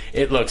 Too.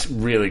 It looks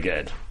really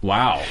good.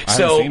 Wow, I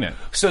haven't seen it.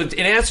 So in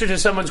answer to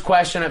someone's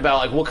question about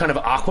like what kind of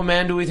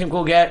Aquaman do we think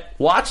we'll get,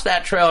 watch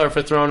that trailer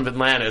for Throne of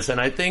Atlantis, and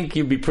I think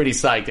you'd be pretty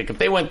psyched. Like, if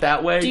they went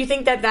that way. Do you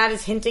think that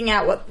is hinting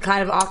at what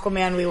kind of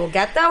Aquaman we will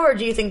get, though, or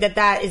do you think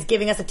that is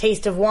giving us a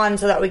taste of one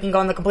so that we can go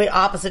in the complete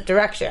opposite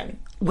direction?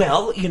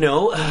 Well,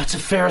 it's a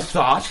fair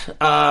thought.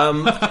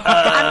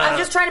 I'm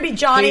just trying to be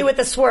Johnny with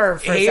a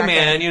swerve for a second.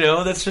 Hey,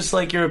 man, that's just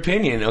like your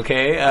opinion,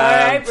 okay? All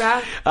right,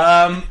 bro.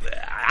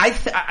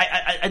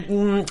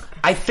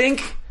 I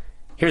think...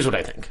 Here's what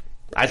I think.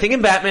 I think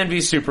in Batman v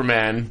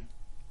Superman,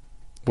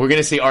 we're going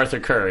to see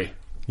Arthur Curry.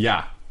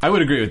 Yeah. I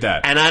would agree with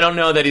that. And I don't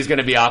know that he's going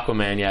to be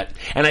Aquaman yet.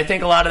 And I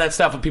think a lot of that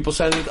stuff, when people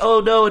say, like,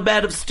 "Oh no, in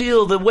Man of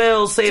Steel, the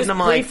whales saved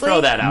him," I'm like,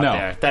 throw that out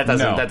there.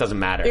 That doesn't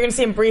matter. You're going to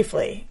see him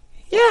briefly.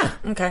 Yeah.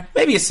 Okay.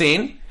 Maybe a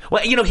scene.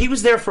 Well, he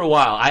was there for a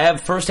while. I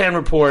have firsthand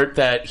report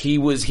that he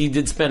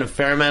did spend a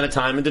fair amount of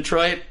time in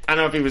Detroit. I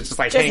don't know if he was just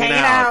hanging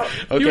out.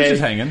 Okay. He was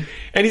just hanging.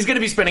 And he's going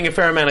to be spending a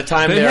fair amount of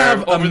time there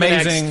over the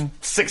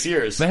next 6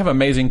 years. They have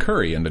amazing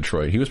curry in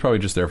Detroit. He was probably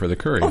just there for the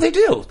curry. Oh, they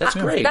do. That's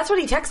great. That's what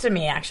he texted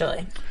me,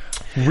 actually.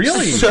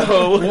 Really?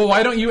 Well,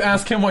 why don't you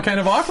ask him what kind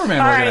of Aquaman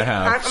we're going to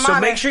have?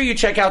 So make sure you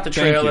check out the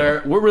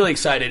trailer. We're really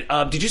excited.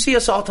 Did you see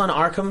Assault on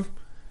Arkham?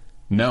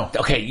 No.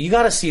 Okay, you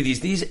got to see these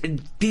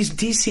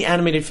DC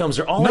animated films.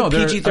 They're all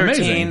PG-13.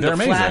 Amazing. They're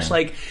amazing. Flash,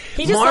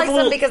 he just likes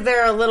them because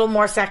they're a little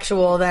more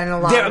sexual than a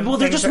lot.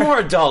 They're just more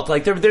adult.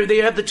 Like they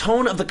have the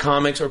tone of the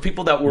comics or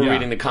people that were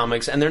reading the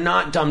comics, and they're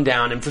not dumbed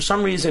down. And for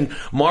some reason,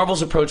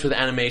 Marvel's approach with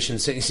animation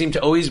seemed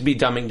to always be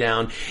dumbing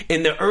down.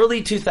 In the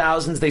early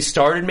 2000s, they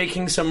started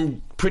making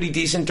some pretty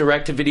decent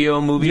direct-to-video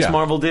movies.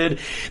 Marvel did.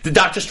 The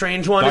Doctor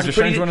Strange one is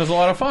a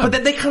lot of fun. But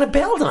then they kind of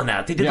bailed on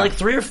that. They did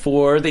 3 or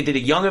 4. They did a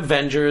Young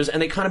Avengers, and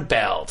they kind of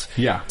bailed.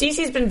 Yeah.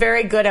 DC's been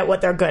very good at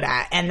what they're good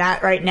at, and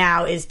that right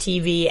now is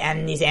TV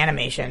and these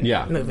animation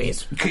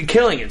movies.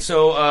 Killing it.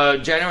 So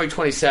January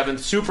 27th,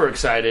 super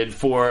excited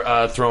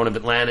for Throne of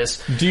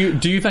Atlantis. Do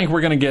you think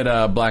we're going to get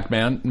a Black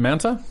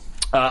Manta?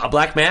 A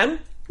Black Man?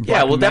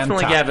 We'll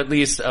definitely have at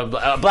least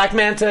a Black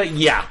Manta,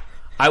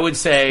 I would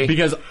say.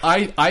 Because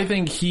I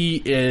think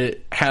he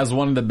has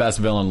one of the best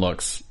villain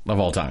looks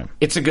of all time.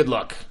 It's a good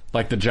look.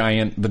 Like the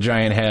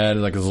giant head,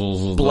 like his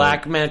little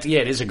Black Manta. Yeah,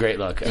 it is a great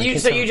look.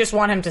 You just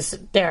want him to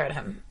stare at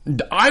him.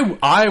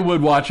 I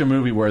would watch a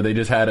movie where they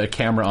just had a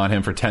camera on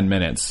him for 10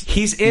 minutes.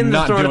 He's in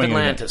the Throne of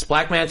Atlantis.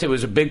 Black Manta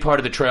was a big part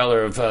of the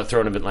trailer of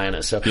Throne of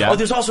Atlantis. So,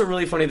 there's also a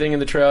really funny thing in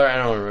the trailer. I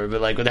don't remember,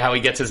 but with how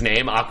he gets his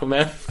name,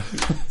 Aquaman.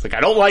 It's like,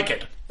 I don't like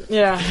it.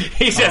 Yeah,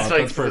 he's just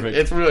that's perfect.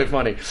 It's really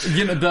funny.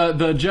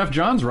 The Jeff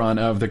Johns run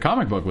of the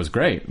comic book was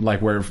great.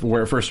 Like where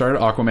it first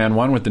started, Aquaman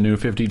 1 with the New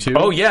 52.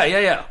 Oh yeah.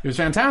 It was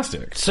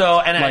fantastic. So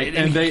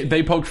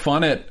they poked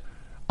fun at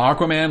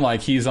Aquaman,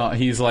 like he's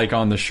like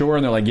on the shore,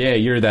 and they're like, "Yeah,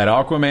 you're that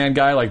Aquaman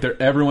guy." Like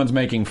everyone's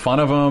making fun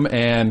of him,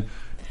 and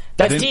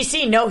that's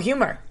DC, no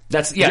humor.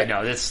 That's such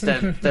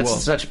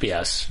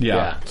BS.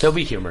 Yeah. There'll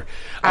be humor.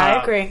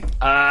 I agree.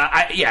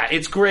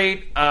 It's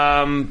great.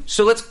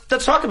 So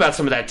let's talk about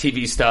some of that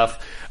TV stuff.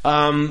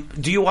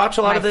 Do you watch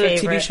a lot of the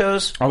TV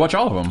shows? I watch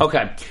all of them.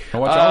 Okay, I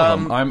watch all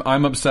of them.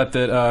 I'm upset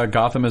that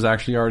Gotham is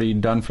actually already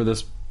done for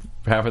this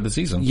half of the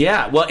season.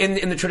 Yeah, well,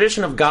 in the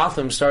tradition of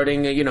Gotham,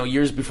 starting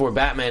years before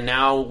Batman,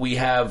 now we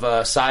have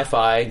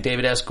Sci-Fi,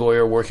 David S.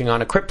 Goyer working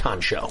on a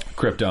Krypton show.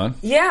 Krypton?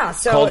 Yeah,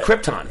 so called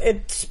Krypton.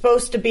 It's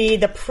supposed to be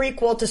the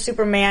prequel to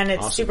Superman.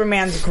 It's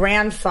Superman's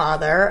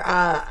grandfather.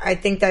 I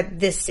think that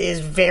this is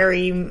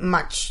very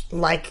much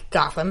like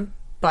Gotham,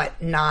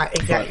 but not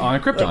exactly. But on a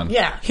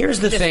Krypton.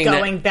 Here's the thing.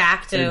 Going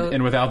back to...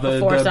 And without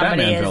the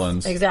Batman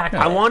villains. Exactly.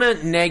 I want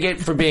to neg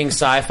it for being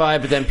sci-fi,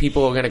 but then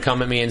people are going to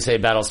come at me and say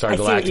Battlestar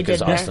Galactica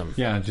is awesome.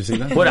 Yeah, did you see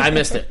that? What? I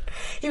missed it.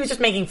 He was just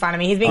making fun of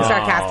me. He's being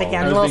sarcastic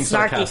and a little snarky.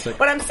 Sarcastic.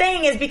 What I'm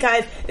saying is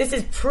because this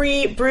is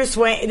pre-Bruce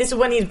Wayne. This is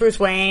when he's Bruce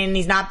Wayne.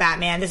 He's not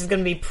Batman. This is going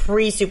to be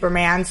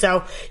pre-Superman.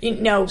 So,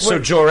 So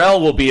Jor-El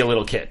will be a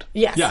little kid.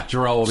 Yes. Yeah,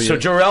 Jor-El will be. So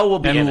Jor-El will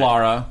be and in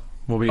Lara.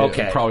 Will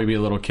probably be a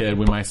little kid.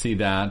 We might see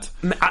that.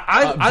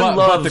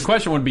 But the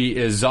question would be: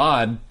 is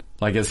Zod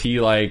is he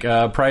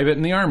private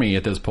in the army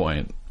at this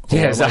point?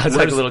 Yeah, Zod's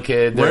like a little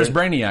kid. Where's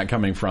Brainiac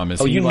coming from? Is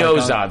he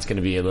Zod's going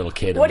to be a little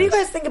kid. What do you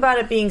guys think about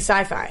it being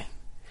sci-fi?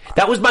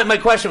 That was my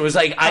question. Was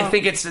I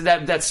think it's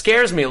that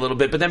scares me a little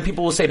bit, but then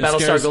people will say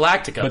Battlestar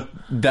Galactica. But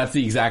that's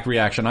the exact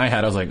reaction I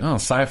had. I was like, oh,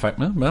 sci-fi,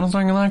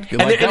 Battlestar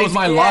Galactica. That was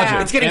my logic.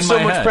 It's getting so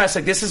much press.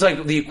 Like this is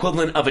like the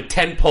equivalent of a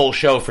tentpole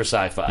show for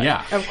sci-fi.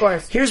 Yeah, of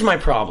course. Here's my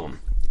problem.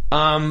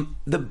 I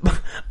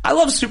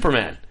love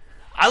Superman.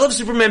 I love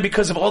Superman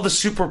because of all the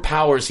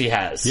superpowers he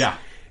has. Yeah.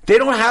 They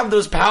don't have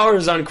those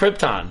powers on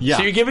Krypton. Yeah.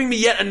 So you're giving me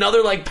yet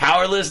another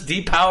powerless,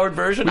 depowered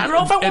version? I don't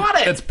know if I want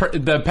it.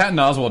 The Patton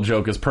Oswalt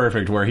joke is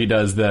perfect where he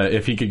does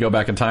if he could go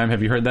back in time.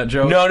 Have you heard that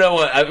joke? No,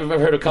 I've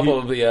heard a couple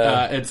of the...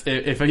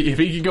 if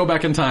he could go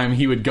back in time,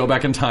 he would go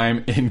back in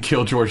time and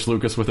kill George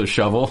Lucas with a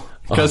shovel.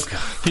 Because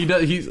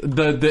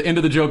the end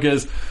of the joke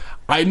is...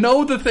 I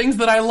know the things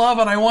that I love,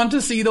 and I want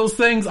to see those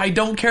things. I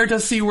don't care to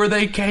see where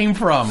they came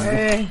from.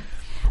 I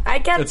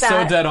get it's that.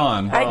 So dead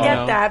on. I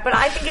get that, but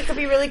I think it could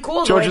be really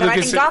cool. I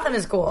think Gotham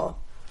is cool.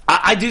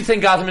 I do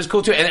think Gotham is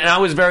cool too, and I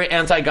was very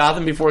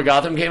anti-Gotham before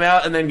Gotham came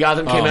out, and then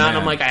Gotham came out, and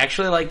I'm like, I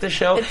actually like this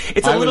show.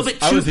 It's a little bit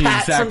too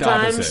pat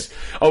sometimes. Opposite.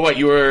 Oh, what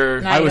you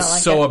were? No, I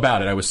was so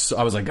about it. I was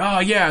like, oh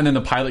yeah, and then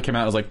the pilot came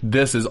out. I was like,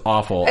 this is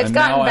awful. It's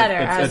gotten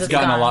better. It's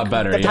gotten a lot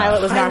better. The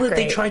pilot was not great.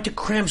 They tried to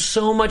cram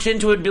so much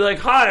into it. And be like,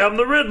 hi, I'm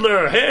the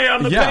Riddler. Hey,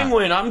 I'm the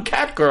Penguin. I'm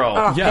Catgirl.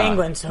 Oh,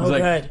 Penguin, so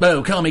good.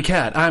 Oh, call me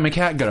Cat. I'm a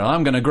cat girl.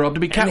 I'm gonna grow up to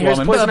be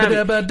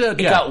Catwoman.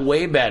 It got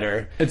way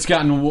better. It's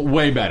gotten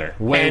way better.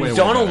 Way.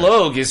 Donald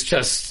Logue is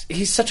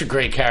he's such a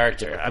great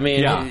character. I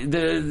mean,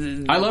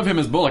 I love him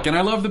as Bullock, and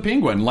I love the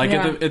Penguin. Like,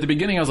 at the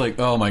beginning, I was like,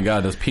 oh my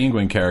god, this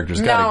Penguin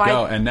character's gotta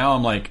go. And now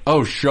I'm like,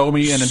 oh, show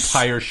me an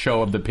entire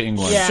show of the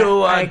Penguin. Yeah,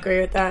 so, I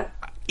agree with that.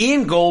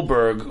 Ian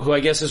Goldberg, who I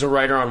guess is a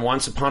writer on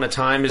Once Upon a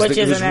Time, which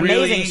is an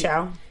amazing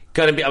show.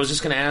 I was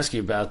just going to ask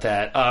you about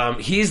that.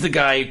 He's the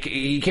guy.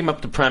 He came up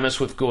with the premise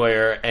with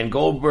Goyer, and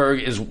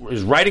Goldberg is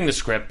writing the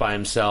script by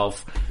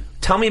himself.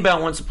 Tell me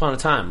about Once Upon a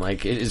Time.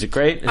 Like, is it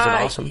great? Is it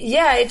awesome?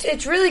 Yeah,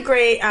 it's really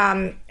great,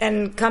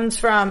 and comes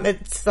from,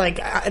 it's like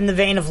in the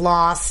vein of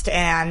Lost,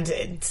 and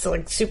it's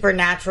like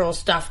supernatural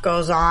stuff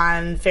goes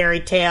on,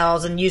 fairy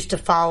tales, and used to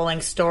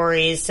following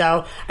stories.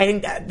 So I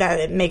think that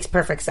it makes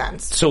perfect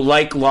sense. So,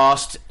 like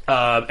Lost,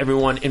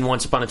 everyone in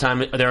Once Upon a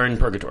Time, they're in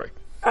purgatory.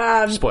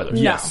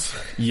 Spoilers. No.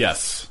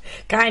 Yes.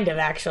 Kind of,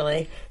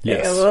 actually.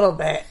 Yes. A little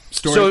bit.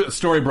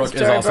 Storybrooke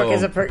is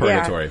also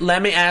purgatory.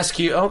 Let me ask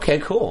you... Okay,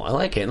 cool. I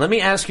like it. Let me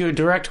ask you a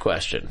direct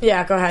question.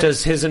 Yeah, go ahead.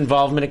 Does his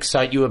involvement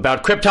excite you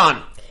about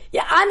Krypton?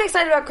 Yeah, I'm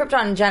excited about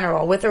Krypton in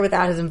general, with or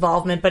without his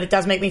involvement, but it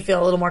does make me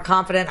feel a little more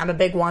confident. I'm a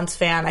big Once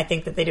fan. I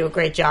think that they do a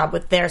great job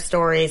with their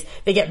stories.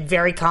 They get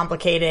very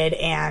complicated,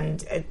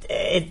 and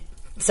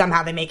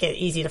somehow they make it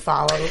easy to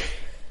follow.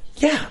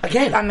 Yeah,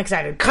 again, I'm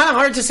excited. Kind of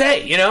hard to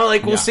say,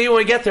 we'll see when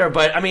we get there.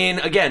 But I mean,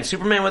 again,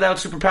 Superman without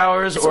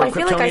superpowers, so or I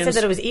feel like I said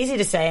that it was easy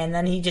to say, and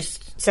then he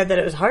just said that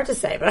it was hard to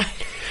say. But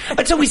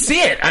until we see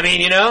it, until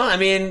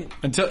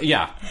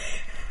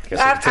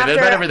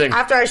about everything.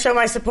 After I show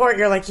my support,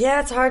 you're like, yeah,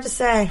 it's hard to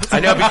say. I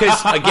know,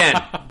 because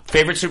again,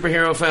 favorite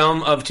superhero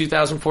film of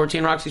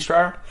 2014, Roxy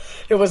Stryer?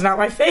 It was not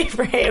my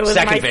favorite. It was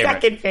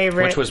second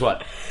favorite. Which was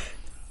what?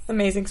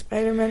 Amazing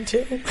Spider-Man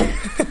 2.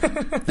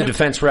 The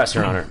defense rests,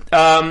 Your Honor.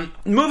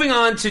 Moving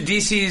on to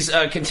DC's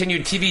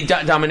continued TV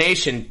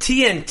domination,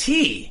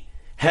 TNT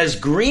has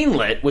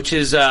greenlit, which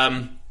is, you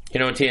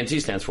know what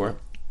TNT stands for?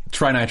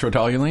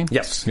 Trinitrotoluene?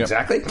 Yes,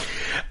 exactly.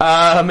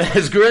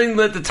 Has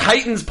greenlit the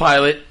Titans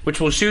pilot,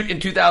 which will shoot in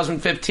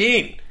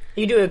 2015.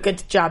 You do a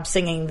good job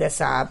singing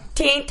this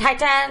Teen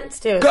Titans,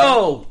 too.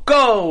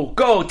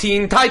 Go,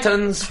 Teen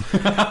Titans.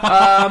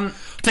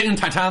 Teen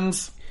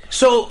Titans.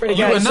 So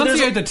you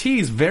enunciate the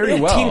T's very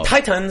well. Teen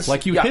Titans.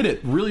 Like you hit it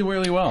really,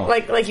 really well.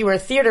 Like you were a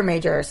theater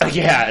major or something.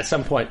 Yeah, at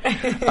some point.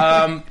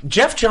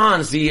 Jeff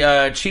Johns,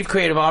 the chief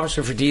creative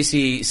officer for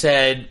DC,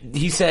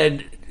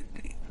 said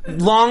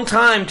long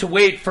time to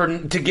wait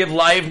to give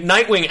live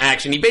Nightwing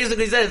action. He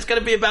basically said it's going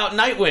to be about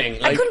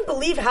Nightwing. I couldn't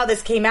believe how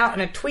this came out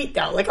in a tweet,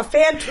 though. Like, a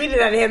fan tweeted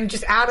at him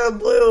just out of the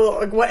blue,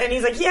 and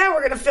he's like, yeah,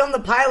 we're going to film the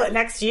pilot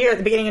next year, at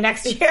the beginning of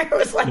next year. It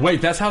was like... Wait,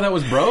 that's how that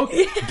was broke?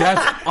 Yeah.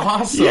 That's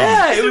awesome.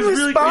 Yeah, it was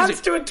really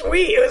response to a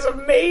tweet. It was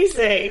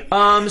amazing.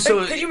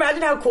 Could you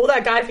imagine how cool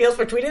that guy feels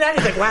for tweeting that?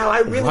 He's like, wow,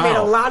 I really made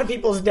a lot of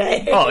people's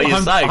day. Oh, he's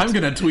psyched. I'm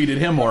going to tweet at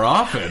him more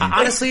often.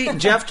 Honestly,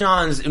 Jeff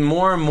Johns,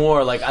 more and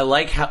more, like, I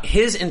like how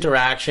his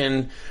interaction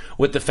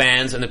with the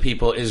fans and the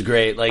people is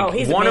great. Like,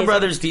 Warner amazing.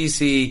 Brothers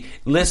DC,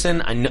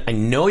 listen, I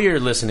know you're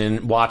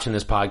listening, watching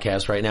this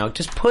podcast right now.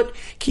 Just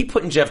keep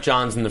putting Jeff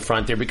Johns in the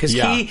front there, because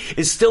he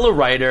is still a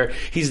writer.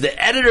 He's the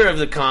editor of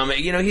the comic.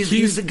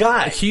 He's the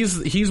guy.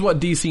 He's what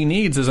DC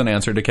needs as an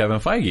answer to Kevin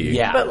Feige.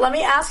 Yeah. But let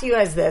me ask you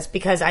guys this,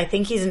 because I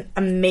think he's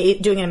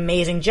doing an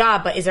amazing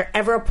job, but is there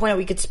ever a point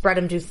we could spread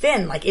him too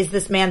thin? Like, is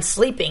this man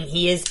sleeping?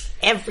 He is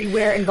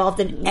everywhere,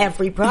 involved in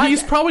every project.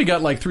 He's probably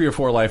got like 3 or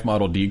 4 life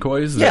model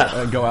decoys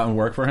that go out and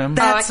work for him.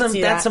 That's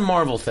a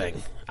Marvel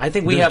thing. I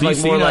think we have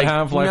DC like more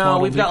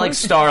like we've got like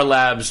Star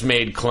Labs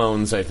made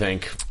clones. I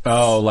think.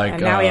 Oh, like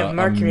and now we have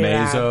Mercury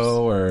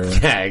Mazo or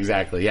yeah,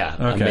 exactly. Yeah.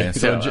 Okay,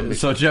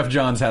 so Jeff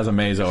Johns has a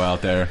Mazo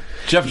out there.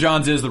 Jeff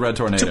Johns is the Red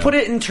Tornado. To put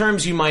it in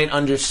terms you might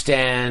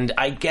understand,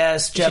 I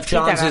guess Jeff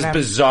Johns is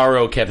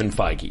Bizarro Kevin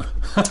Feige.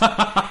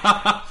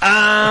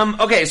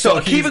 Okay, so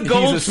Akiva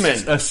Goldsman,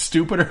 he's a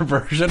stupider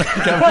version of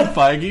Kevin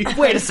Feige.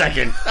 Wait a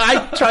second,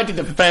 I tried to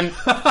defend.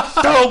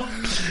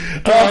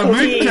 Kevin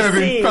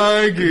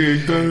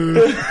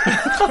Feige.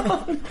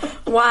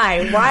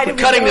 Why did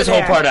we cutting go this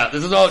there? whole part out?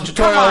 This is all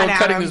tutorial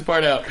cutting this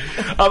part out.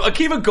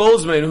 Akiva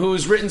Goldsman,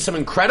 who's written some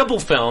incredible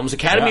films,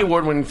 Academy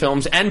Award-winning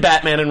films, and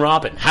Batman and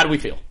Robin. How do we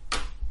feel?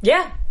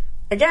 Yeah.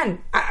 Again,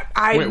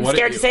 I'm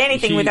scared to say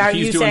anything without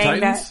you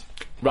saying Titans? that.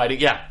 Writing,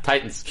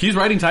 Titans. He's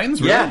writing Titans,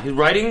 really? Yeah, he's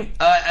writing,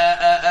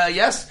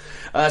 yes.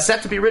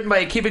 Set to be written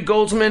by Akiva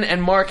Goldsman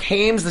and Mark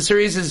Hames. The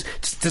series is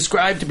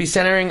described to be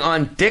centering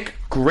on Dick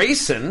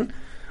Grayson,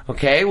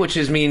 okay, which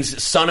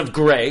means son of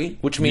Gray,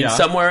 which means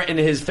somewhere in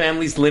his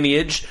family's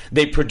lineage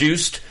they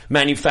produced,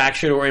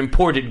 manufactured, or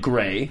imported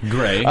Gray.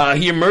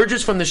 He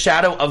emerges from the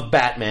shadow of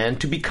Batman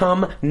to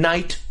become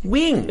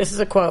Nightwing. This is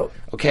a quote.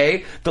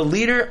 Okay, the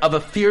leader of a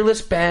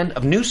fearless band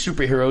of new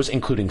superheroes,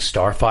 including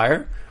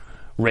Starfire,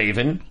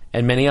 Raven,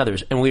 and many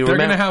others. And they're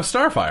going to have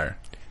Starfire.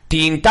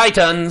 Teen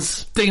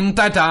Titans. Teen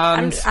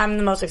Titans. I'm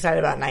the most excited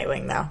about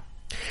Nightwing, though.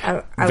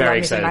 I Very love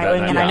excited me some about Nightwing,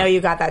 Nightwing. and I know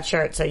you got that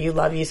shirt, so you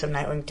love you some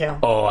Nightwing too.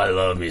 Oh, I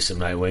love me some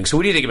Nightwing. So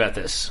what do you think about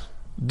this?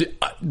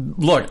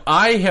 Look,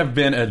 I have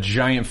been a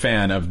giant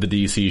fan of the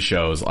DC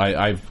shows.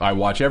 I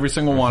watch every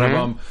single one of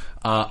them.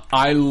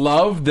 I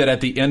love that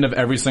at the end of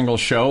every single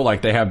show,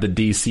 like they have the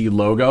DC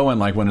logo, and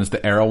like when it's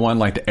the Arrow one,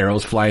 like the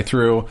arrows fly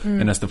through,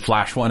 and it's the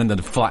Flash one, and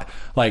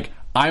the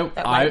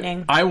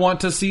I want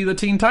to see the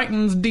Teen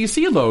Titans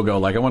DC logo.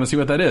 Like I want to see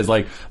what that is.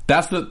 Like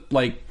that's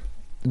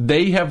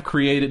they have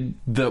created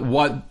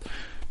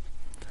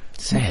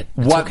Say it.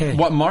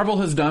 What Marvel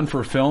has done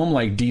for film,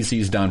 like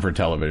DC's done for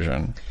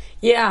television.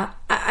 Yeah,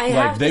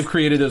 they've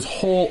created this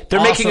whole. They're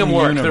making them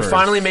work. Universe. They're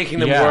finally making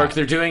them work.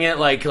 They're doing it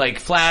like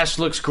Flash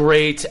looks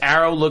great,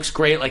 Arrow looks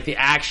great. Like the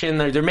action,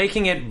 they're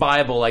making it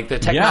viable. Like the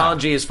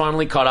technology is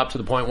finally caught up to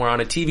the point where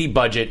on a TV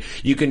budget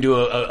you can do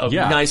a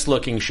nice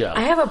looking show.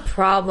 I have a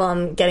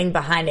problem getting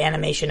behind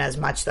animation as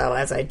much though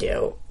as I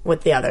do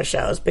with the other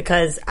shows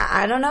because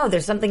I don't know.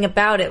 There's something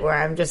about it where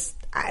I'm just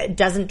it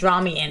doesn't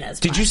draw me in as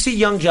much. Did you see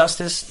Young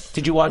Justice?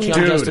 Did you watch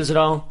Young Justice at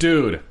all?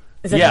 Dude.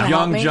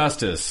 Young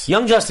Justice.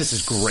 Young Justice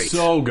is great.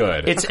 So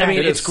good.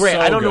 It's great.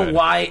 I don't know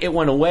why it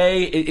went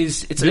away.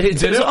 It's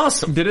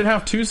awesome. Did it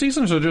have 2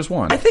 seasons or just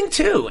 1? I think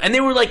 2. And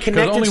they were like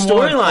connected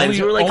storylines.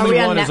 You were like, only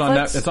one is on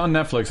Netflix? It's on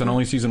Netflix, and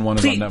only season 1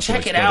 is on Netflix.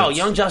 Check it out.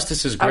 Young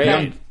Justice is great.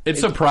 Okay. It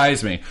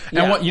surprised me.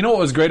 And what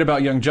was great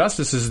about Young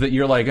Justice is that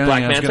you're like,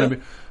 Black Manta? it's going to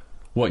be.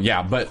 Well,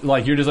 yeah, but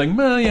like you're just like,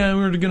 well, yeah,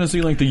 we're gonna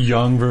see like the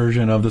young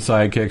version of the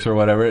sidekicks or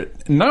whatever.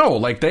 No,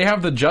 like they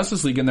have the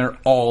Justice League in there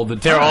all the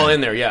time. They're all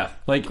in there, yeah.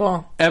 Like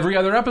every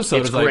other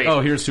episode is like,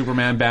 oh, here's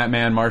Superman,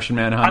 Batman, Martian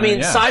Manhunter. I mean,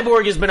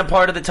 Cyborg has been a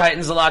part of the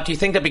Titans a lot. Do you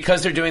think that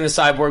because they're doing the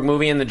Cyborg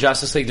movie in the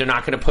Justice League, they're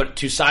not going to put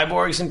 2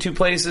 cyborgs in 2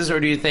 places, or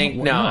do you think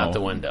no, out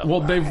the window?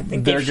 Well, I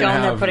think they've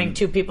shown they're putting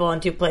 2 people in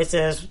 2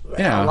 places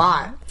a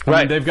lot.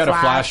 I mean, they've got a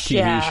Flash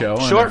TV show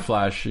and a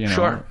Flash,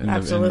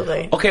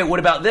 absolutely. Okay, what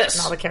about this?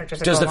 And all the characters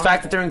Does the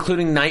fact that they're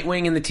including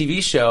Nightwing in the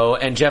TV show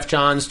and Jeff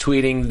Johns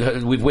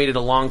tweeting, we've waited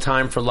a long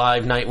time for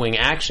live Nightwing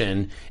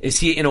action, is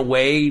he in a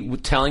way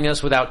telling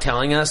us without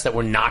telling us that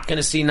we're not going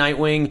to see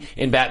Nightwing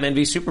in Batman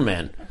v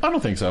Superman? I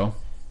don't think so.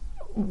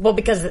 Well,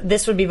 because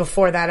this would be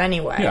before that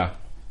anyway. Yeah.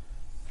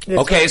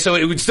 So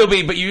it would still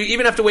be, but you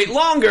even have to wait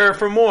longer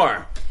for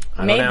more.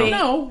 Maybe.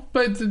 No,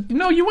 but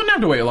you wouldn't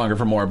have to wait longer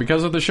for more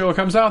because if the show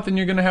comes out, then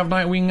you're going to have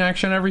Nightwing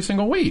action every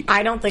single week.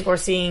 I don't think we're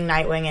seeing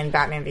Nightwing in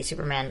Batman v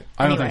Superman.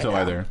 I don't think so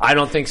either. I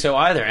don't think so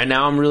either. And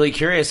now I'm really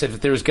curious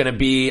if there's going to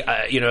be,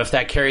 if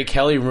that Carrie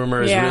Kelly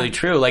rumor is really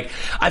true. Like,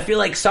 I feel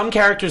like some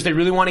characters they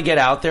really want to get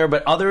out there,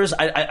 but others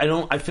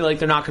I feel like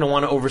they're not going to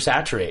want to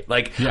oversaturate.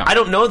 Like, I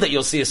don't know that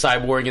you'll see a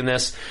Cyborg in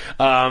this.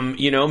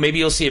 Maybe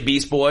you'll see a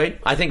Beast Boy.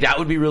 I think that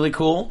would be really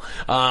cool.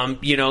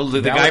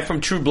 The guy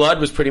from True Blood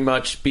was pretty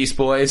much Beast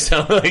Boy.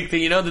 So,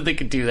 that they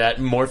could do that.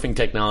 Morphing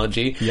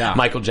technology. Yeah.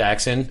 Michael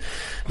Jackson,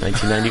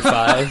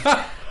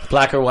 1995.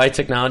 Black or white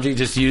technology.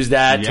 Just use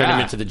that. Turn him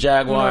into the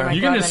Jaguar.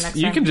 You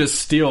can just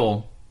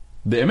steal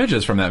the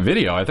images from that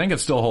video. I think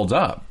it still holds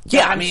up.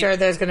 Yeah, I'm sure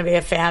there's going to be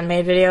a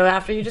fan-made video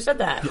after you just said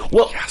that.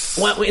 Well,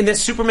 in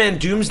this Superman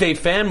Doomsday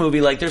fan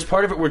movie, like, there's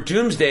part of it where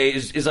Doomsday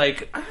is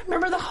like, I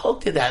remember the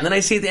Hulk did that. And then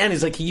I see at the end,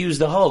 he's like, he used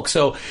the Hulk.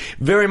 So,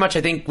 very much,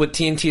 I think what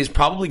TNT is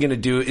probably going to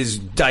do is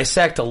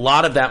dissect a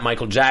lot of that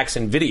Michael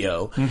Jackson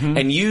video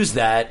and use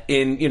that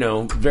in,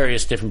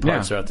 various different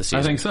parts throughout the season.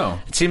 I think so.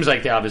 It seems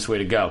like the obvious way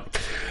to go.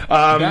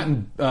 That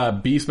and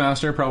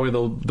Beastmaster, probably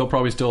they'll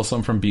probably steal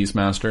some from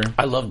Beastmaster.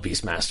 I love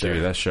Beastmaster.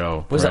 Dude, that show.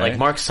 Was that like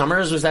Mark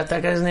Summers? Was that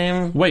guy's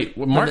name? Wait,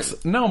 Mark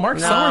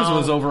Summers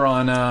was over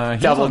on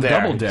Double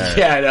Dare.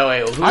 Yeah, no,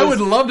 wait. I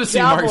would love to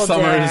see Mark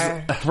Summers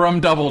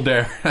from Double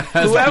Dare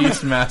as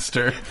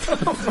Beastmaster.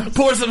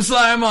 Pour some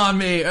slime on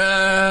me.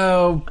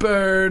 Oh,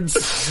 birds.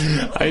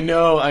 I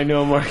know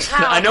Mark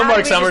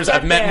Summers.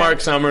 I've met Mark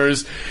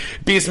Summers.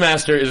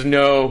 Beastmaster is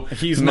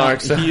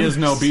Mark Summers. He is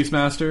no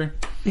Beastmaster.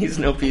 He's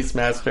no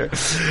Beastmaster.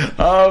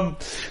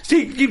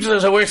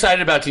 So we're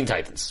excited about Teen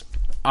Titans.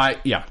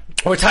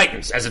 Or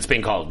Titans, as it's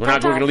being called. We're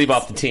going to leave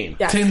off the teen.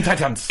 Yes. Teen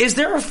Titans. Is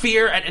there a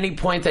fear at any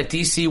point that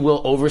DC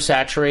will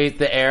oversaturate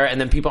the air and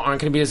then people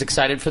aren't going to be as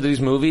excited for these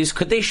movies?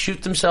 Could they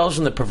shoot themselves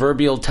in the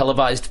proverbial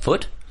televised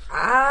foot?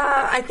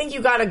 I think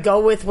you got to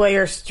go with where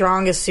your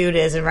strongest suit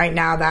is, and right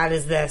now that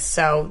is this.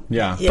 So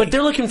but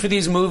they're looking for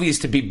these movies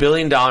to be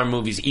billion-dollar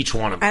movies, each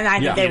one of them. And I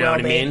think they will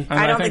be. And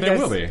I don't think they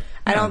will be.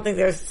 I don't think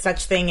there's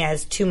such thing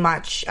as too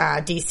much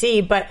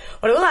DC. But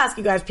what I will ask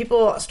you guys,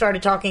 people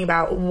started talking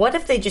about what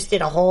if they just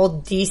did a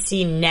whole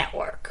DC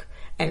network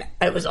and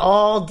it was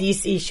all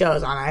DC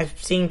shows on.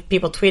 I've seen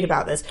people tweet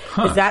about this.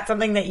 Is that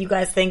something that you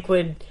guys think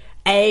would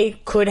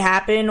could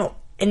happen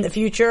in the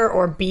future,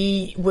 or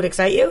B would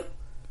excite you?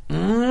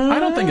 I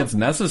don't think it's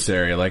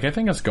necessary. Like, I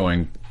think it's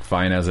going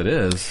fine as it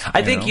is.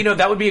 I think,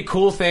 that would be a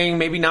cool thing,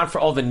 maybe not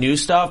for all the new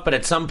stuff, but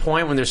at some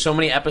point when there's so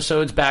many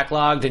episodes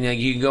backlogged and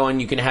you can go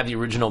and you can have the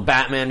original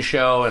Batman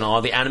show and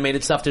all the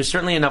animated stuff, there's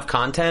certainly enough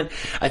content.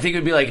 I think it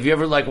would be like, if you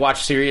ever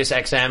watch Sirius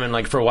XM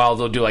and for a while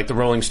they'll do the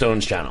Rolling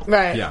Stones channel.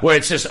 Right. Yeah. Where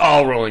it's just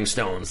all Rolling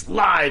Stones,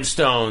 live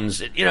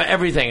Stones,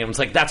 everything. And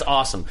it's that's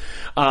awesome.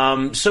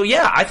 So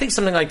yeah, I think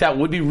something like that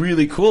would be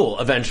really cool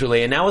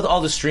eventually. And now with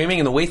all the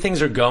streaming and the way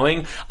things are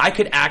going, I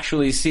could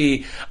actually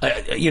see,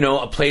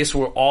 a place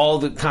where all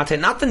the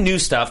content, not the new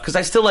stuff, because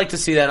I still like to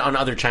see that on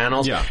other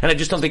channels. Yeah. And I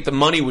just don't think the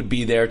money would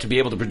be there to be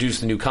able to produce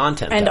the new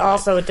content. And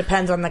also, it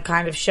depends on the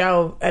kind of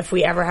show. If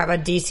we ever have a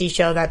DC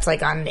show that's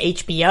on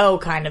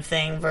HBO kind of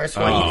thing versus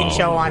what you can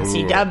show on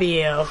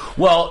CW.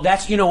 Well,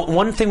 that's,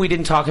 one thing we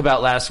didn't talk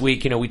about last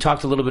week. We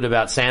talked a little bit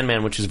about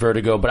Sandman, which is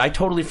Vertigo, but I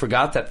totally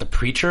forgot that The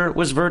Preacher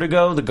was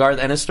Vertigo, the Garth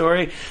Ennis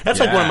story. That's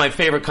one of my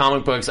favorite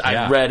comic books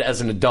I've read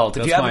as an adult.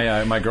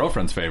 That's my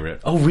girlfriend's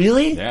favorite. Oh,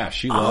 really? Yeah,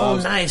 she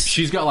loves. Oh, nice.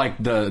 She's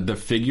got the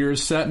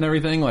figures set and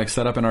everything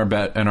set up in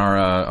our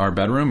our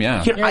bedroom.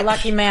 Yeah, you're a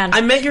lucky man.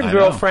 I met your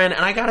girlfriend,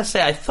 and I gotta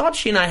say, I thought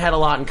she and I had a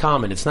lot in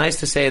common. It's nice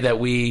to say that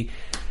we.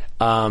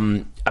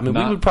 We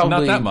would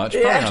probably not that much.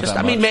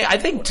 I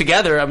think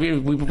together. We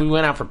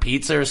went out for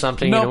pizza or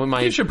something. No, we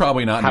might. You should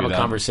probably not have do a that.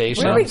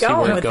 conversation. Where are we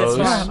going with this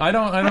one? I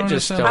don't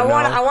understand.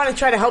 I want to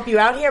try to help you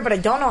out here, but I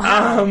don't know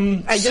how.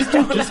 I just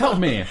don't. Just help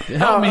me.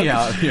 Help me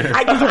out here.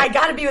 I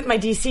got to be with my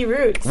DC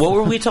roots. What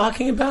were we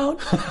talking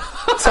about?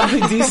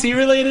 Something DC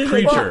related?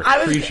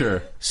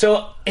 Preacher.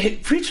 So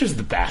Preacher's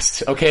the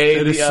best. Okay,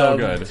 it is so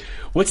good.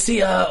 What's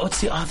the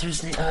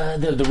author's name?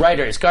 The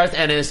writer. It's Garth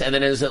Ennis, and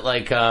then is it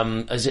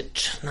is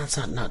it?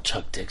 Not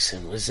Chuck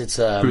Dixon. Was it?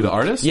 Who, the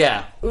artist?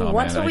 Yeah.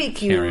 Once a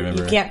week,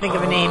 you can't think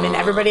of a name, and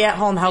everybody at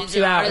home helps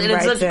you out. And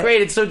it's such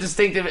great. It's so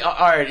distinctive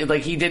art.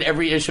 He did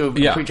every issue of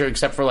Preacher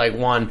except for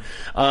one.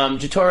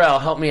 Jatorel,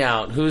 help me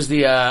out. Who's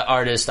the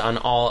artist on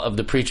all of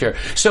the Preacher?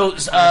 So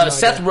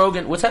Seth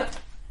Rogen. What's that?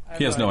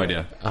 He has no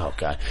idea. Oh,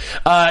 God.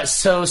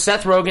 So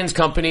Seth Rogen's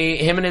company,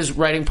 him and his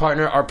writing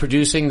partner are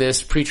producing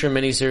this Preacher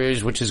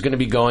miniseries, which is going to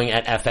be going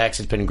at FX.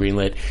 It's been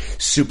greenlit.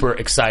 Super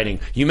exciting.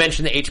 You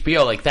mentioned the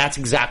HBO. That's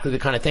exactly the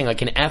kind of thing.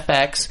 In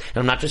FX, and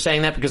I'm not just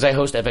saying that because I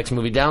host FX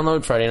Movie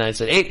Download Friday nights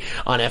at 8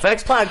 on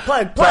FX.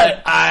 Plug.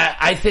 But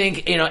I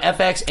think,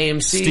 FX,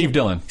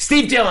 AMC.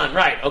 Steve Dillon,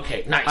 right.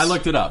 Okay, nice. I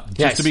looked it up.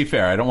 Just to be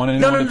fair. I don't want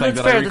anyone to think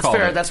that I recall it.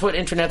 That's fair. That's what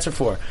internets are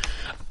for.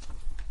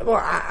 Well,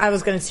 I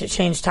was going to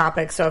change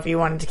topics, so if you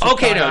wanted to keep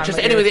going on,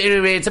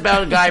 anyway, it's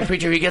about a guy,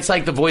 Preacher. He gets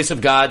the voice of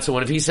God, so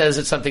if he says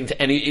it's something to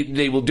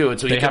they will do it.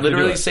 So he can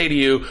literally say to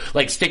you,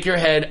 stick your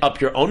head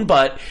up your own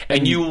butt,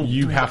 and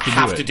you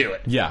have to do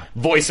it. Yeah.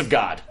 Voice of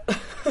God.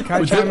 Can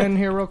I chime in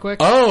here real quick?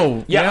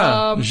 Oh,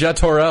 yeah.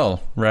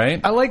 Jatorel,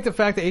 right? I like the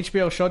fact that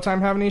HBO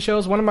Showtime have any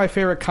shows. One of my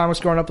favorite comics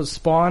growing up was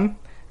Spawn.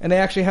 And they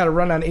actually had a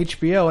run on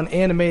HBO, an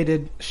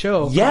animated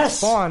show called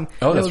Spawn.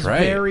 Oh, that's right. It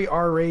was very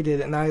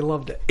R-rated, and I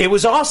loved it. It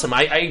was awesome.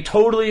 I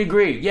totally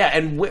agree. Yeah,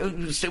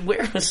 and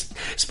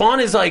Spawn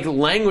is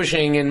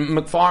languishing in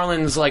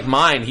McFarlane's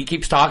mind. He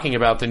keeps talking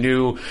about the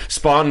new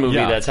Spawn movie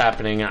that's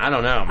happening. I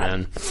don't know,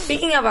 man.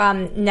 Speaking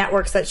of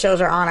networks that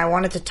shows are on, I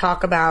wanted to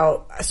talk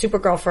about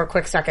Supergirl for a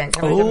quick second.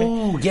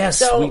 Oh, yes.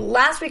 So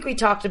last week we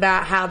talked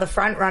about how the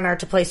front runner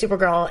to play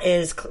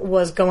Supergirl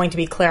was going to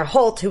be Claire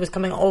Holt, who was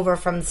coming over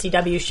from the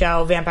CW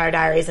show Vampire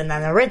Diaries and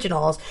then the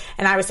originals,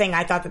 and I was saying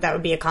I thought that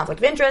would be a conflict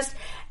of interest.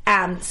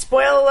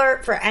 Spoiler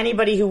alert for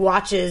anybody who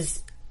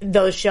watches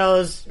those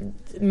shows,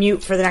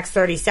 mute for the next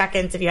 30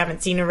 seconds if you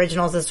haven't seen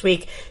originals this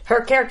week.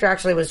 Her character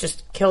actually was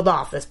just killed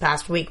off this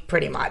past week,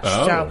 pretty much.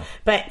 Oh. So,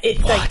 but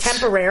it's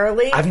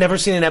temporarily. I've never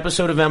seen an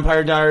episode of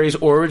Vampire Diaries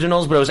or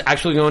originals, but I was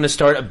actually going to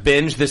start a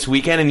binge this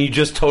weekend, and you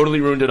just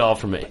totally ruined it all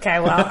for me. Okay,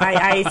 well,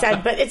 I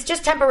said, but it's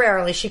just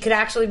temporarily. She could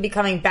actually be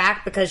coming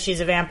back because she's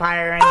a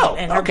vampire,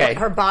 and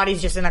her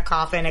body's just in a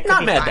coffin. It could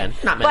be mad fine. then.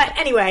 Not mad. But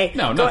anyway,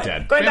 not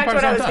dead. Going back to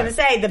what I was going to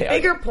say, the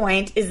bigger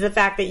point is the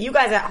fact that you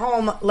guys at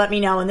home let me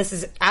know, and this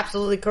is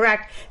absolutely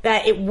correct,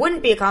 that it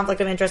wouldn't be a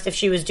conflict of interest if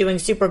she was doing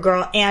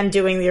Supergirl and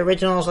doing the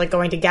originals,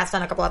 going to guest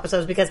on a couple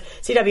episodes, because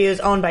CW is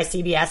owned by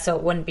CBS, so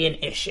it wouldn't be an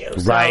issue. So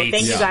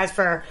thank you guys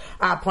for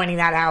pointing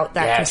that out,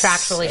 that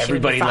contractually she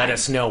would be fine. Everybody let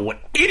us know what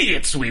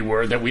idiots we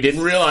were, that we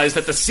didn't realize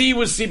that the C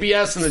was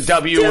CBS and the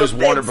W was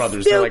Warner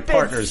Brothers. They're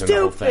partners in the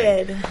whole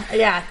thing.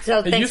 Yeah, so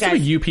it thanks, used to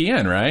be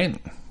UPN, right?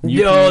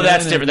 No,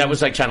 that's different. That was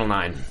Channel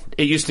 9.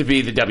 It used to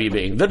be the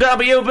WB. The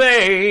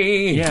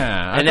WB!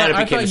 Yeah. And then it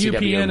became I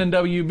thought UPN and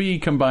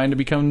WB combined to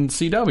become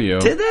CW.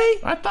 Did they?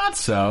 I thought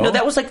so. No,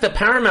 that was the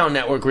Paramount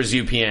Network was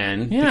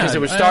UPN. Because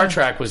there was Star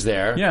Trek was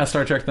there. Yeah,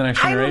 Star Trek The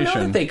Next Generation. I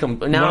don't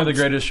know that one of the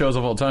greatest shows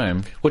of all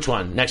time. Which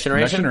one? Next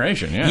Generation? Next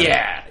Generation,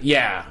 yeah.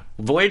 Yeah.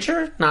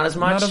 Voyager? Not as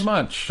much?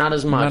 Not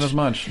as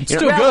much. It's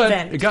still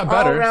relevant. Good. It got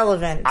better. All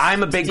relevant.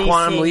 I'm a big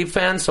Quantum Leap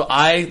fan, so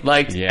I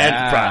liked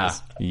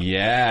Enterprise.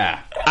 Yeah.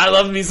 I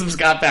love me some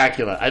Scott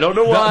Bakula. I don't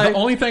know why. The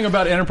only thing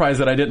about Enterprise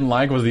that I didn't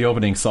like was the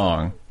opening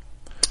song.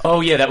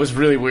 Oh yeah, that was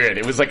really weird.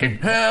 It was like a...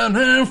 I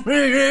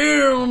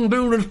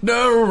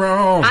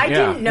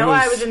didn't know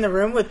I was in the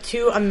room with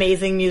two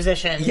amazing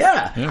musicians.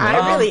 Yeah.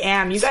 I really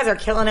am. You guys are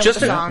killing it with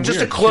the songs. Just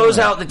to close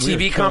out the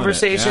TV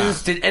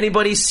conversations, did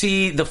anybody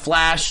see the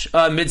Flash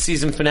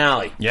mid-season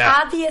finale? Yeah.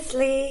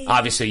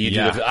 Obviously you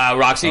do.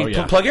 Roxy,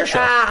 plug your show.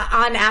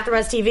 On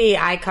AfterBuzz TV,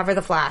 I cover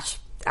the Flash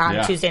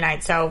on Tuesday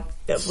night, so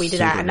we do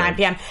that at 9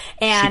 p.m.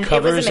 And she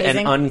covers it was amazing.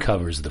 and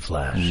uncovers the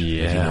Flash.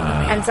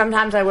 Yeah. And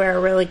sometimes I wear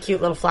a really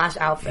cute little Flash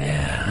outfit.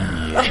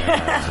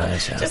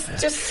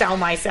 just sell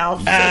myself.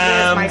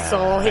 Here's my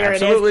soul. Here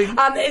absolutely. It is. I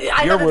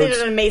thought they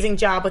did an amazing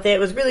job with it. It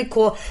was really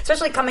cool,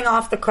 especially coming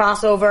off the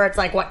crossover. It's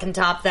like, what can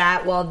top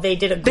that? Well, they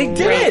did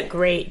a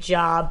great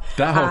job.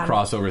 That whole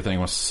crossover thing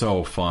was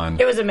so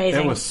fun. It was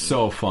amazing. It was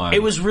so fun.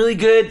 It was really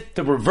good.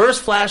 The Reverse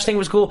Flash thing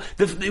was cool.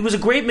 It was a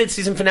great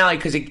mid-season finale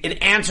because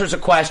it answers a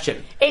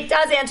question. It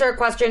does answer a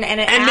question,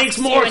 and makes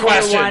more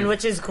questions, one,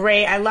 which is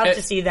great. I love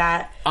to see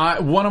that.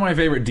 One of my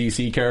favorite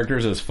DC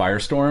characters is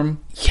Firestorm.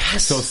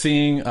 Yes. So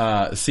seeing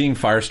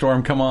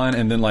Firestorm come on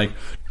and then like,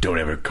 don't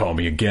ever call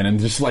me again, and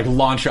just like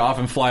launch off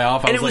and fly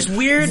off. And it was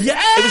weird.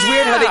 Yeah! It was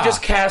weird how they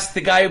just cast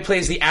the guy who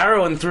plays the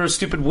Arrow and threw a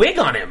stupid wig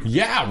on him.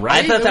 Yeah,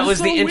 right. I thought that was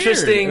so the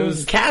interesting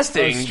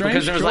casting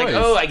because there was like,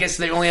 I guess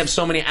they only have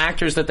so many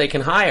actors that they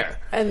can hire.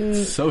 And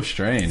so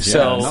strange.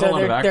 So, not a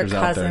lot of actors they're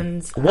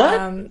cousins. Out there. What?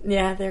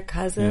 They're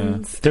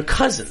cousins. Yeah. They're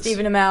cousins.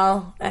 Stephen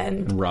Amell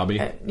and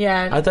Robbie.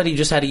 I thought he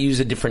just had to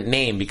use a different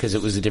name because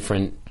it was a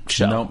different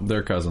show. Nope,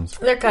 they're cousins.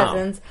 They're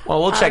cousins. Oh.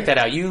 Well, we'll check that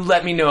out. You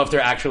let me know if they're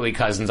actually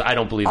cousins. I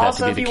don't believe that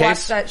to be the case. Also, if you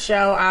watch that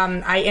show,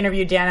 I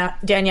interviewed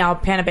Danielle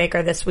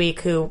Panabaker this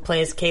week, who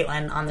plays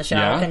Caitlin on the show,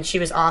 and she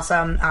was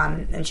awesome.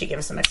 And she gave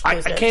us some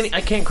exclusives.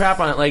 I can't crap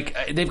on it.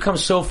 Like, they've come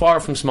so far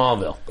from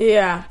Smallville.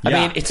 Yeah. I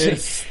mean,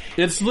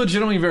 it's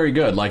legitimately very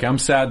good. Like, I'm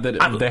sad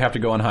that they have to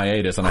go on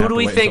hiatus. And who do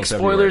we think?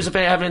 Spoilers, if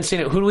I haven't seen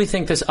it. Who do we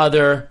think this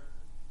other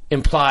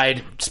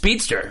implied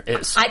speedster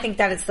is? I think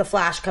that it's the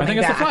Flash coming back. I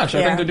think it's the Flash.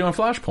 I think they're doing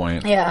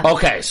Flashpoint. Yeah.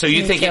 Okay, so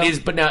you think it is,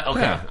 but now,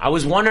 okay. Yeah. I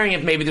was wondering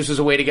if maybe this was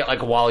a way to get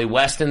like a Wally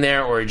West in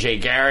there or a Jay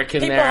Garrick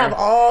in there. People have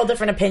all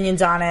different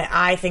opinions on it.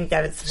 I think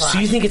that it's Flash. So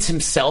you think it's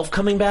himself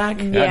coming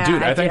back? Yeah,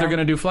 dude, I think they're going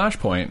to do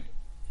Flashpoint.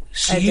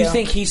 So you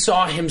think he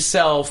saw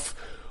himself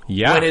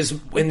when his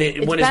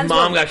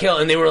mom got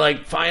killed and they were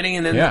like fighting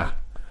and then... Yeah.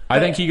 I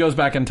think he goes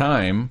back in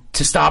time.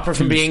 To stop her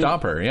from being...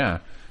 stop her, yeah.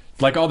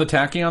 Like all the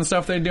Tachyon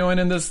stuff they're doing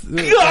in this,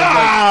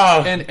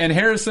 and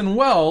Harrison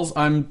Wells.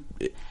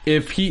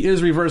 If he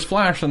is Reverse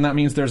Flash, then that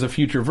means there's a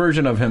future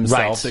version of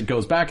himself that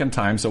goes back in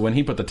time. So when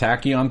he put the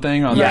Tachyon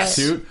thing on that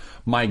suit,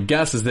 my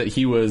guess is that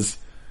he was.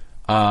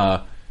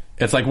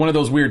 It's like one of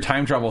those weird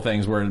time travel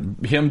things where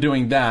him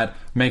doing that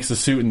makes the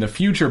suit in the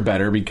future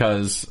better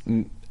because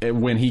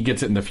when he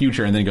gets it in the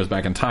future and then he goes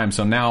back in time.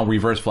 So now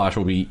Reverse Flash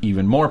will be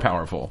even more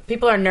powerful.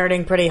 People are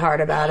nerding pretty hard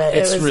about it.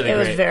 It was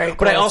very cool.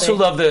 But I also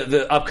love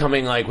the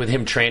upcoming, like, with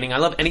him training. I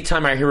love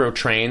anytime our hero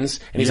trains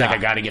and he's like, I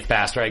gotta get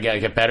faster, I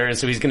gotta get better. And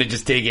so he's gonna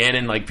just dig in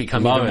and, like,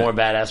 become even more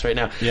badass right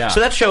now. Yeah.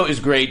 So that show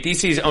is great.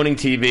 DC's owning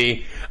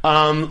TV.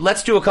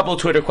 Let's do a couple of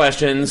Twitter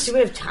questions. Do we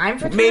have time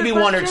for Twitter Maybe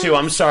questions? one or two.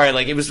 I'm sorry.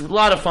 Like, it was a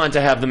lot of fun to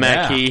have the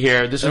Matt Key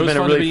here. This has been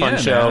a really fun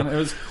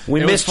show.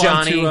 We missed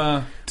Johnny.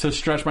 To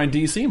stretch my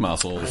DC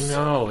muscles. I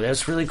know,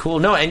 that's really cool.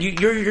 No, and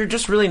you're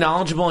just really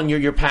knowledgeable and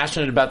you're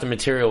passionate about the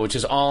material, which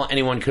is all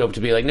anyone could hope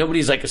to be. Like,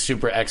 nobody's like a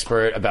super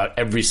expert about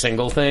every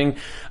single thing.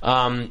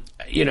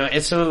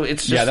 It's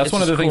just, that's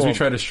one of the things we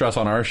try to stress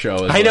on our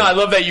show. I know, I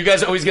love that. You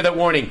guys always get that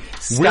warning.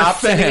 Stop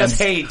sending us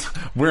hate.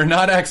 We're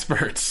not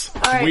experts.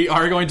 Right. We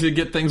are going to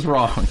get things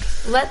wrong.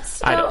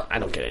 I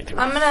don't get anything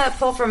wrong. I'm going to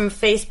pull from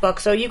Facebook.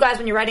 So you guys,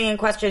 when you're writing in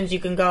questions, you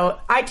can go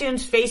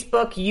iTunes,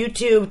 Facebook,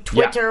 YouTube,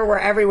 Twitter. We're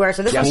everywhere.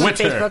 So this is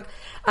Facebook.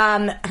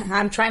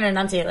 I'm trying to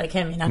enunciate like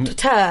him,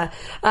 Twitter.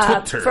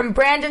 From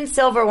Brandon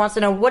Silver wants to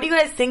know, what do you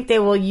guys think they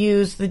will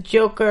use the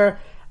Joker?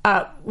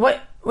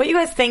 What do you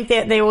guys think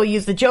that they will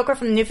use the Joker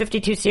from the New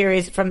 52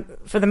 series for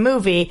the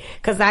movie?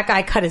 Because that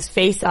guy cut his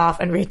face off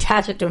and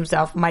reattach it to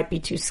himself might be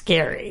too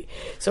scary.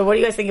 So what do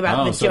you guys think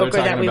about the Joker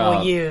that we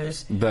will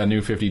use? The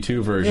New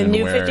 52 version. The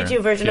New 52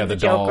 version of the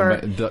Joker.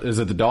 Is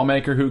it the doll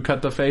maker who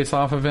cut the face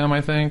off of him, I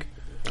think?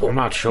 I'm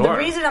not sure. The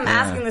reason I'm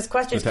asking this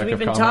question is because we've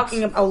been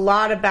talking a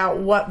lot about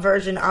what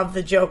version of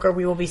the Joker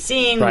we will be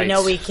seeing. Right. We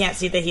know we can't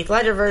see the Heath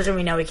Ledger version.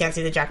 We know we can't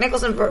see the Jack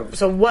Nicholson version.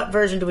 So what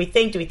version do we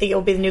think? Do we think it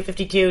will be the New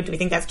 52? Do we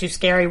think that's too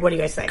scary? What do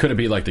you guys think? Could it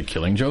be like the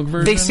Killing Joke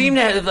version? They seem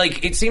to have,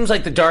 like, it seems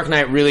like the Dark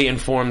Knight really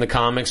informed the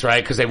comics,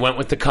 right? Because they went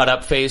with the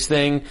cut-up face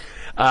thing.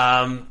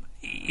 But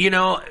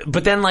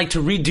then, like,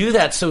 to redo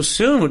that so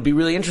soon would be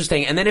really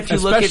interesting. And then if you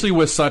especially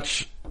with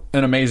such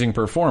an amazing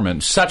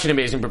performance. Such an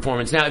amazing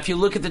performance. Now, if you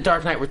look at the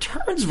Dark Knight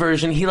Returns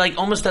version, he, like,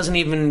 almost doesn't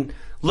even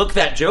look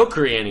that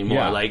Joker-y anymore.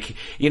 Yeah. Like,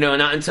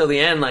 not until the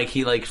end, like,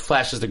 he, like,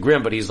 flashes the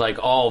grin, but he's, like,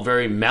 all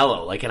very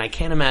mellow. Like, and I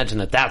can't imagine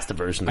that that's the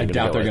version they're going to go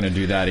with. I doubt they're going to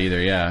do that either,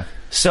 yeah.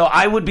 So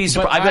I would be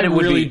surprised. I bet it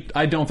would be.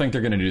 I don't think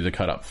they're going to do the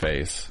cut-up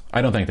face.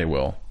 I don't think they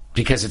will.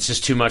 Because it's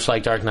just too much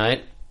like Dark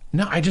Knight?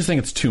 No, I just think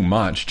it's too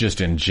much,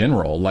 just in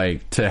general.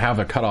 Like, to have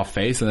a cut off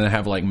face and then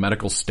have like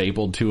medical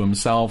stapled to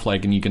himself,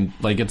 like, and you can,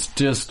 like, it's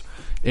just,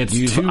 it's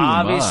You've too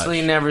obviously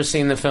much. never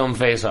seen the film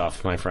Face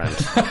Off, my friend.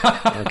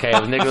 Okay,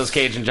 with Nicolas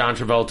Cage and John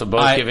Travolta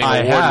both giving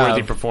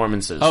award-worthy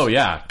performances. Oh,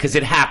 yeah. Because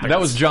it happens. That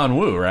was John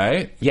Woo,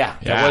 right? Yeah,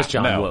 that was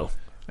John Woo.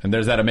 And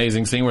there's that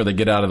amazing scene where they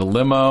get out of the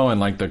limo and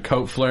like the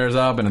coat flares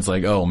up and it's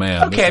like, oh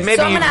man. Okay, maybe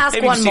so I'm gonna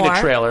ask one more. The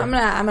trailer. I'm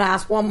gonna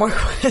ask one more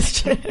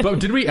question. But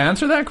did we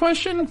answer that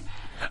question?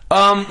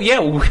 Yeah,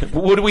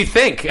 what do we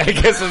think? I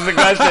guess is the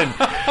question.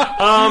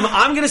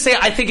 I'm going to say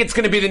I think it's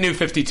going to be the new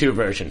 52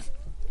 version.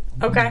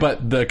 Okay.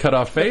 But the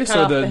cutoff face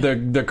or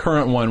the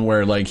current one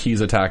where like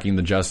he's attacking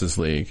the Justice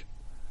League?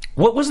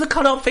 What was the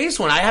cutoff face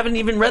one? I haven't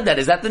even read that.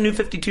 Is that the new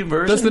 52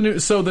 version? That's the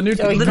new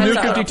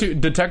 52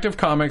 Detective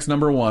Comics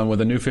 #1 with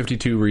the new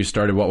 52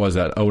 restarted. What was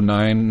that?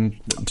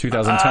 2009,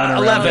 2010,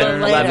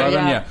 11,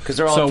 yeah. Because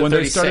they're all so up to when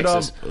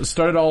 36s. they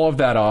started all of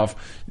that off,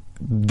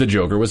 the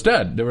Joker was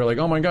dead. They were like,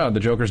 oh my god, the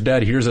Joker's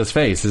dead. Here's his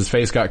face. His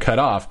face got cut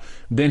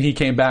off. Then he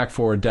came back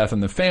for Death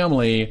in the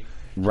Family.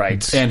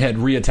 Right. And had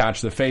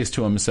reattached the face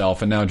to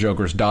himself, and now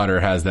Joker's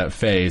daughter has that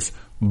face.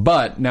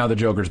 But now the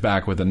Joker's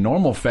back with a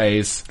normal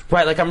face.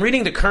 Right, like I'm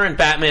reading the current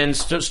Batman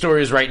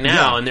stories right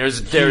now, and there's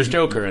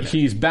Joker in it.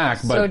 He's back,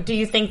 but... So do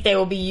you think they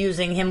will be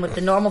using him with the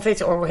normal face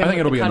or him I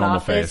think it'll with be the a normal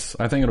face?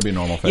 I think it'll be a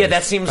normal face. Yeah,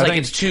 that seems like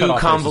it's too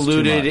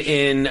convoluted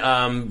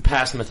in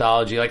past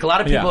mythology. Like a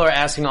lot of people are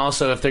asking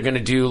also if they're going to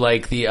do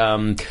like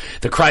the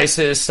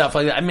Crisis stuff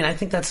like that. I mean, I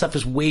think that stuff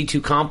is way too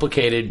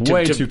complicated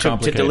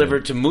to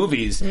deliver to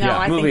movies,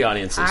 movie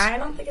audiences. I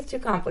don't think it's too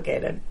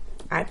complicated.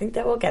 I think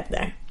that we'll get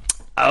there.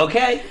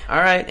 Okay. All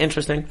right.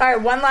 Interesting. All right.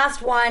 One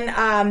last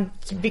one,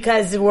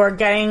 because we're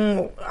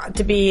getting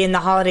to be in the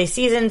holiday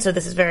season, so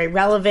this is very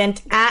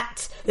relevant.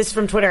 This is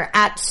from Twitter,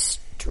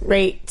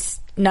 @Straight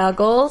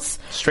Snuggles.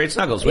 Straight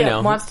Snuggles, we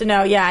know. Wants to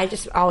know, I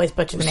just always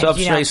butcher the names. What's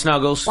up, Straight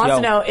Snuggles? Wants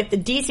to know, if the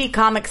DC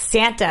Comics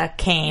Santa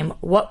came,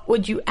 what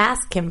would you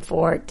ask him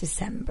for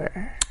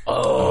December?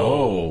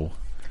 Oh.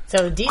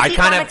 So DC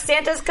Comics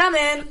Santa's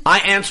coming. I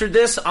answered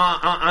this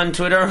on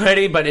Twitter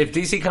already, but if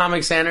DC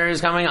Comics Santa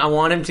is coming, I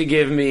want him to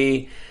give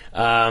me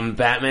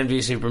Batman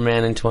v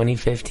Superman in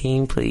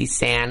 2015, please,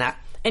 Santa.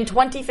 In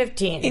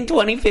 2015. In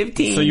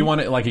 2015. So you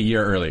want it like a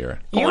year earlier?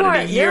 You're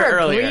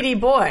a greedy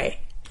boy.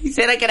 He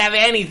said I could have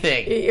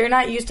anything. You're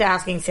not used to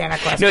asking Santa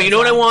questions. No, you know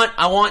what I want?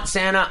 I want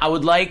Santa. I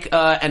would like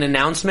an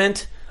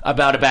announcement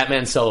about a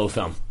Batman solo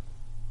film.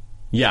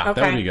 Yeah,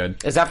 that would be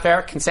good. Is that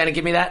fair? Can Santa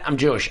give me that? I'm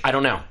Jewish. I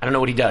don't know. I don't know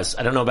what he does.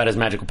 I don't know about his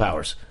magical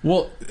powers.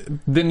 Well,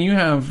 then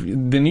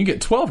you get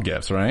 12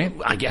 gifts, right?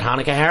 I get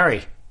Hanukkah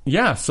Harry.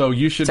 Yeah, so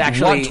you should.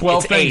 Actually, what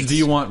 12 things 8. do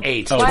you want?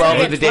 8. 12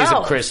 are the days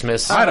of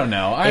Christmas. I don't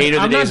know. 8 are the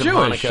I'm days not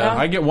of Jewish. Hanukkah.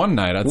 I get one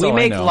night. That's we all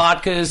make I know.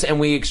 latkes and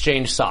we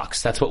exchange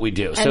socks. That's what we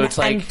do. So it's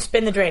like and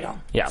spin the dreidel.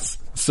 Yes.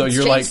 So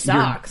you're like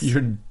socks.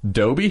 you're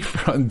Dobby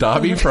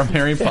from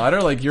Harry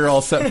Potter. Like you're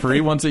all set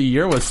free once a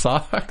year with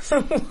socks.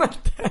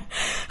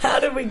 How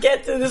did we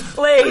get to this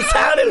place?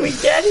 How did we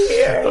get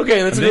here?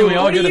 Okay, let's go. We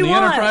all What get do in the you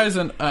want? Enterprise,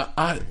 and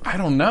I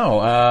don't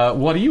know.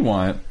 What do you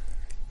want?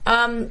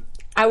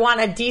 I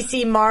want a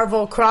DC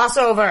Marvel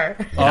crossover.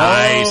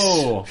 Nice.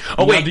 Oh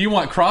wait. Now, do you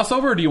want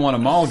crossover or do you want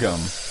amalgam?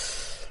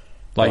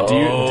 Like, do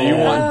you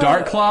want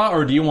Dark Claw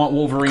or do you want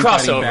Wolverine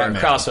fighting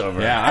Batman?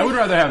 Crossover. Yeah, I would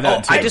rather have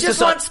that too. I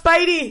just want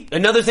Spidey.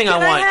 Another thing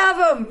Can I want. I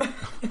have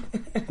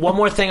him? One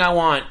more thing I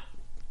want.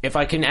 If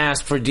I can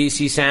ask for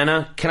DC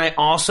Santa, can I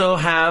also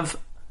have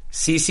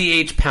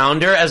CCH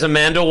Pounder as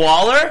Amanda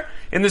Waller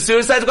in the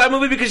Suicide Squad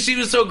movie because she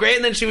was so great,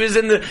 and then she was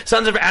in the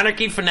Sons of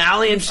Anarchy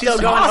finale, and she's Still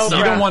going awesome.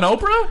 You don't want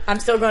Oprah? I'm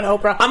still going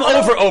Oprah. I'm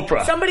over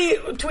Oprah. Somebody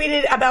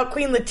tweeted about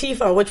Queen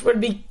Latifah, which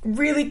would be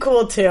really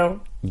cool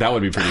too. That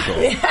would be pretty cool.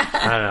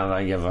 I don't know if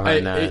I get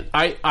behind that.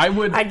 I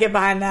would. I'd get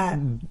behind that.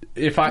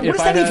 What does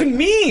that even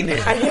mean?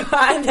 I get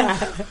behind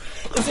that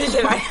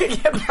decision. I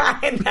could get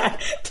behind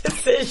that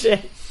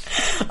decision.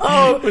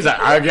 Oh, Who's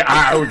that?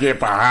 I would get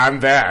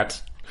behind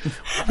that.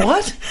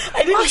 What?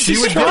 I didn't. She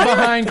would get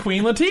behind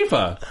Queen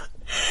Latifah.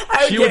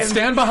 She would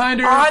stand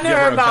behind her, on give her,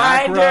 her a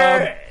back behind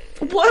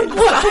rub. her. What?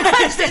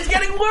 It's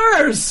getting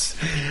worse.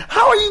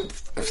 How are you?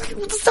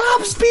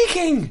 Stop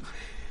speaking.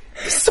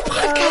 This is a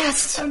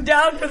podcast. I'm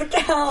down for the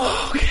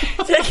count. Okay.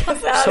 Take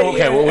us out So of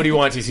okay, here. well, what do you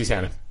want, TC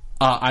Santa?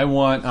 I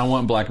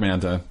want Black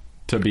Manta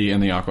to be in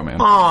the Aquaman.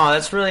 Oh,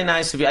 that's really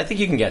nice of you. I think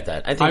you can get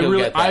that. I think you'll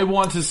get that. I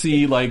want to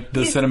see like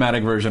the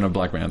cinematic version of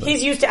Black Manta.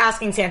 He's used to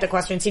asking Santa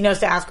questions. He knows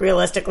to ask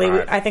realistically.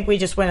 Right. I think we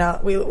just went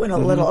a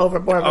little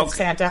overboard with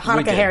Santa.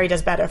 Hanukkah Harry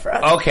does better for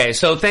us. Okay,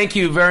 so thank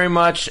you very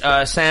much,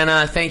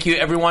 Santa. Thank you,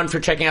 everyone, for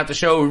checking out the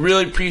show. We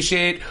really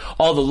appreciate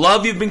all the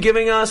love you've been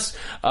giving us.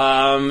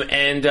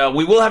 And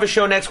we will have a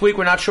show next week.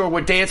 We're not sure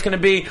what day it's going to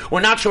be.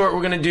 We're not sure what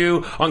we're going to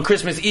do on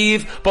Christmas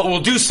Eve, but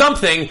we'll do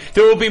something.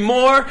 There will be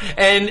more,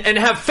 and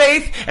have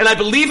faith, and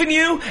I believe in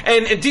you,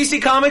 and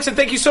DC Comics, and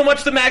thank you so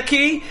much to Matt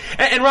Key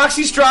and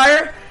Roxy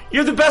Stryer.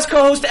 You're the best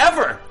co-host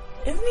ever.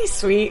 Isn't he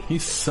sweet?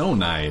 He's so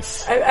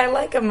nice. I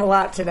like him a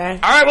lot today.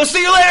 All right, we'll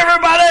see you later,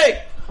 everybody.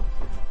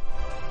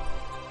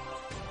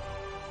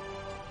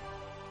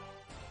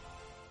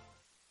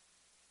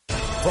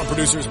 From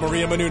producers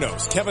Maria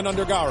Menounos, Kevin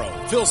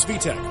Undergaro, Phil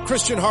Svitek,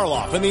 Christian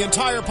Harloff, and the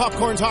entire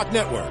Popcorn Talk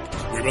Network,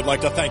 we would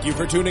like to thank you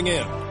for tuning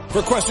in.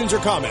 For questions or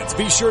comments,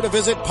 be sure to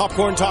visit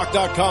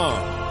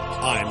popcorntalk.com.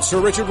 I'm Sir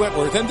Richard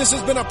Wentworth, and this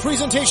has been a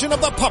presentation of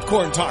the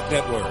Popcorn Talk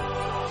Network.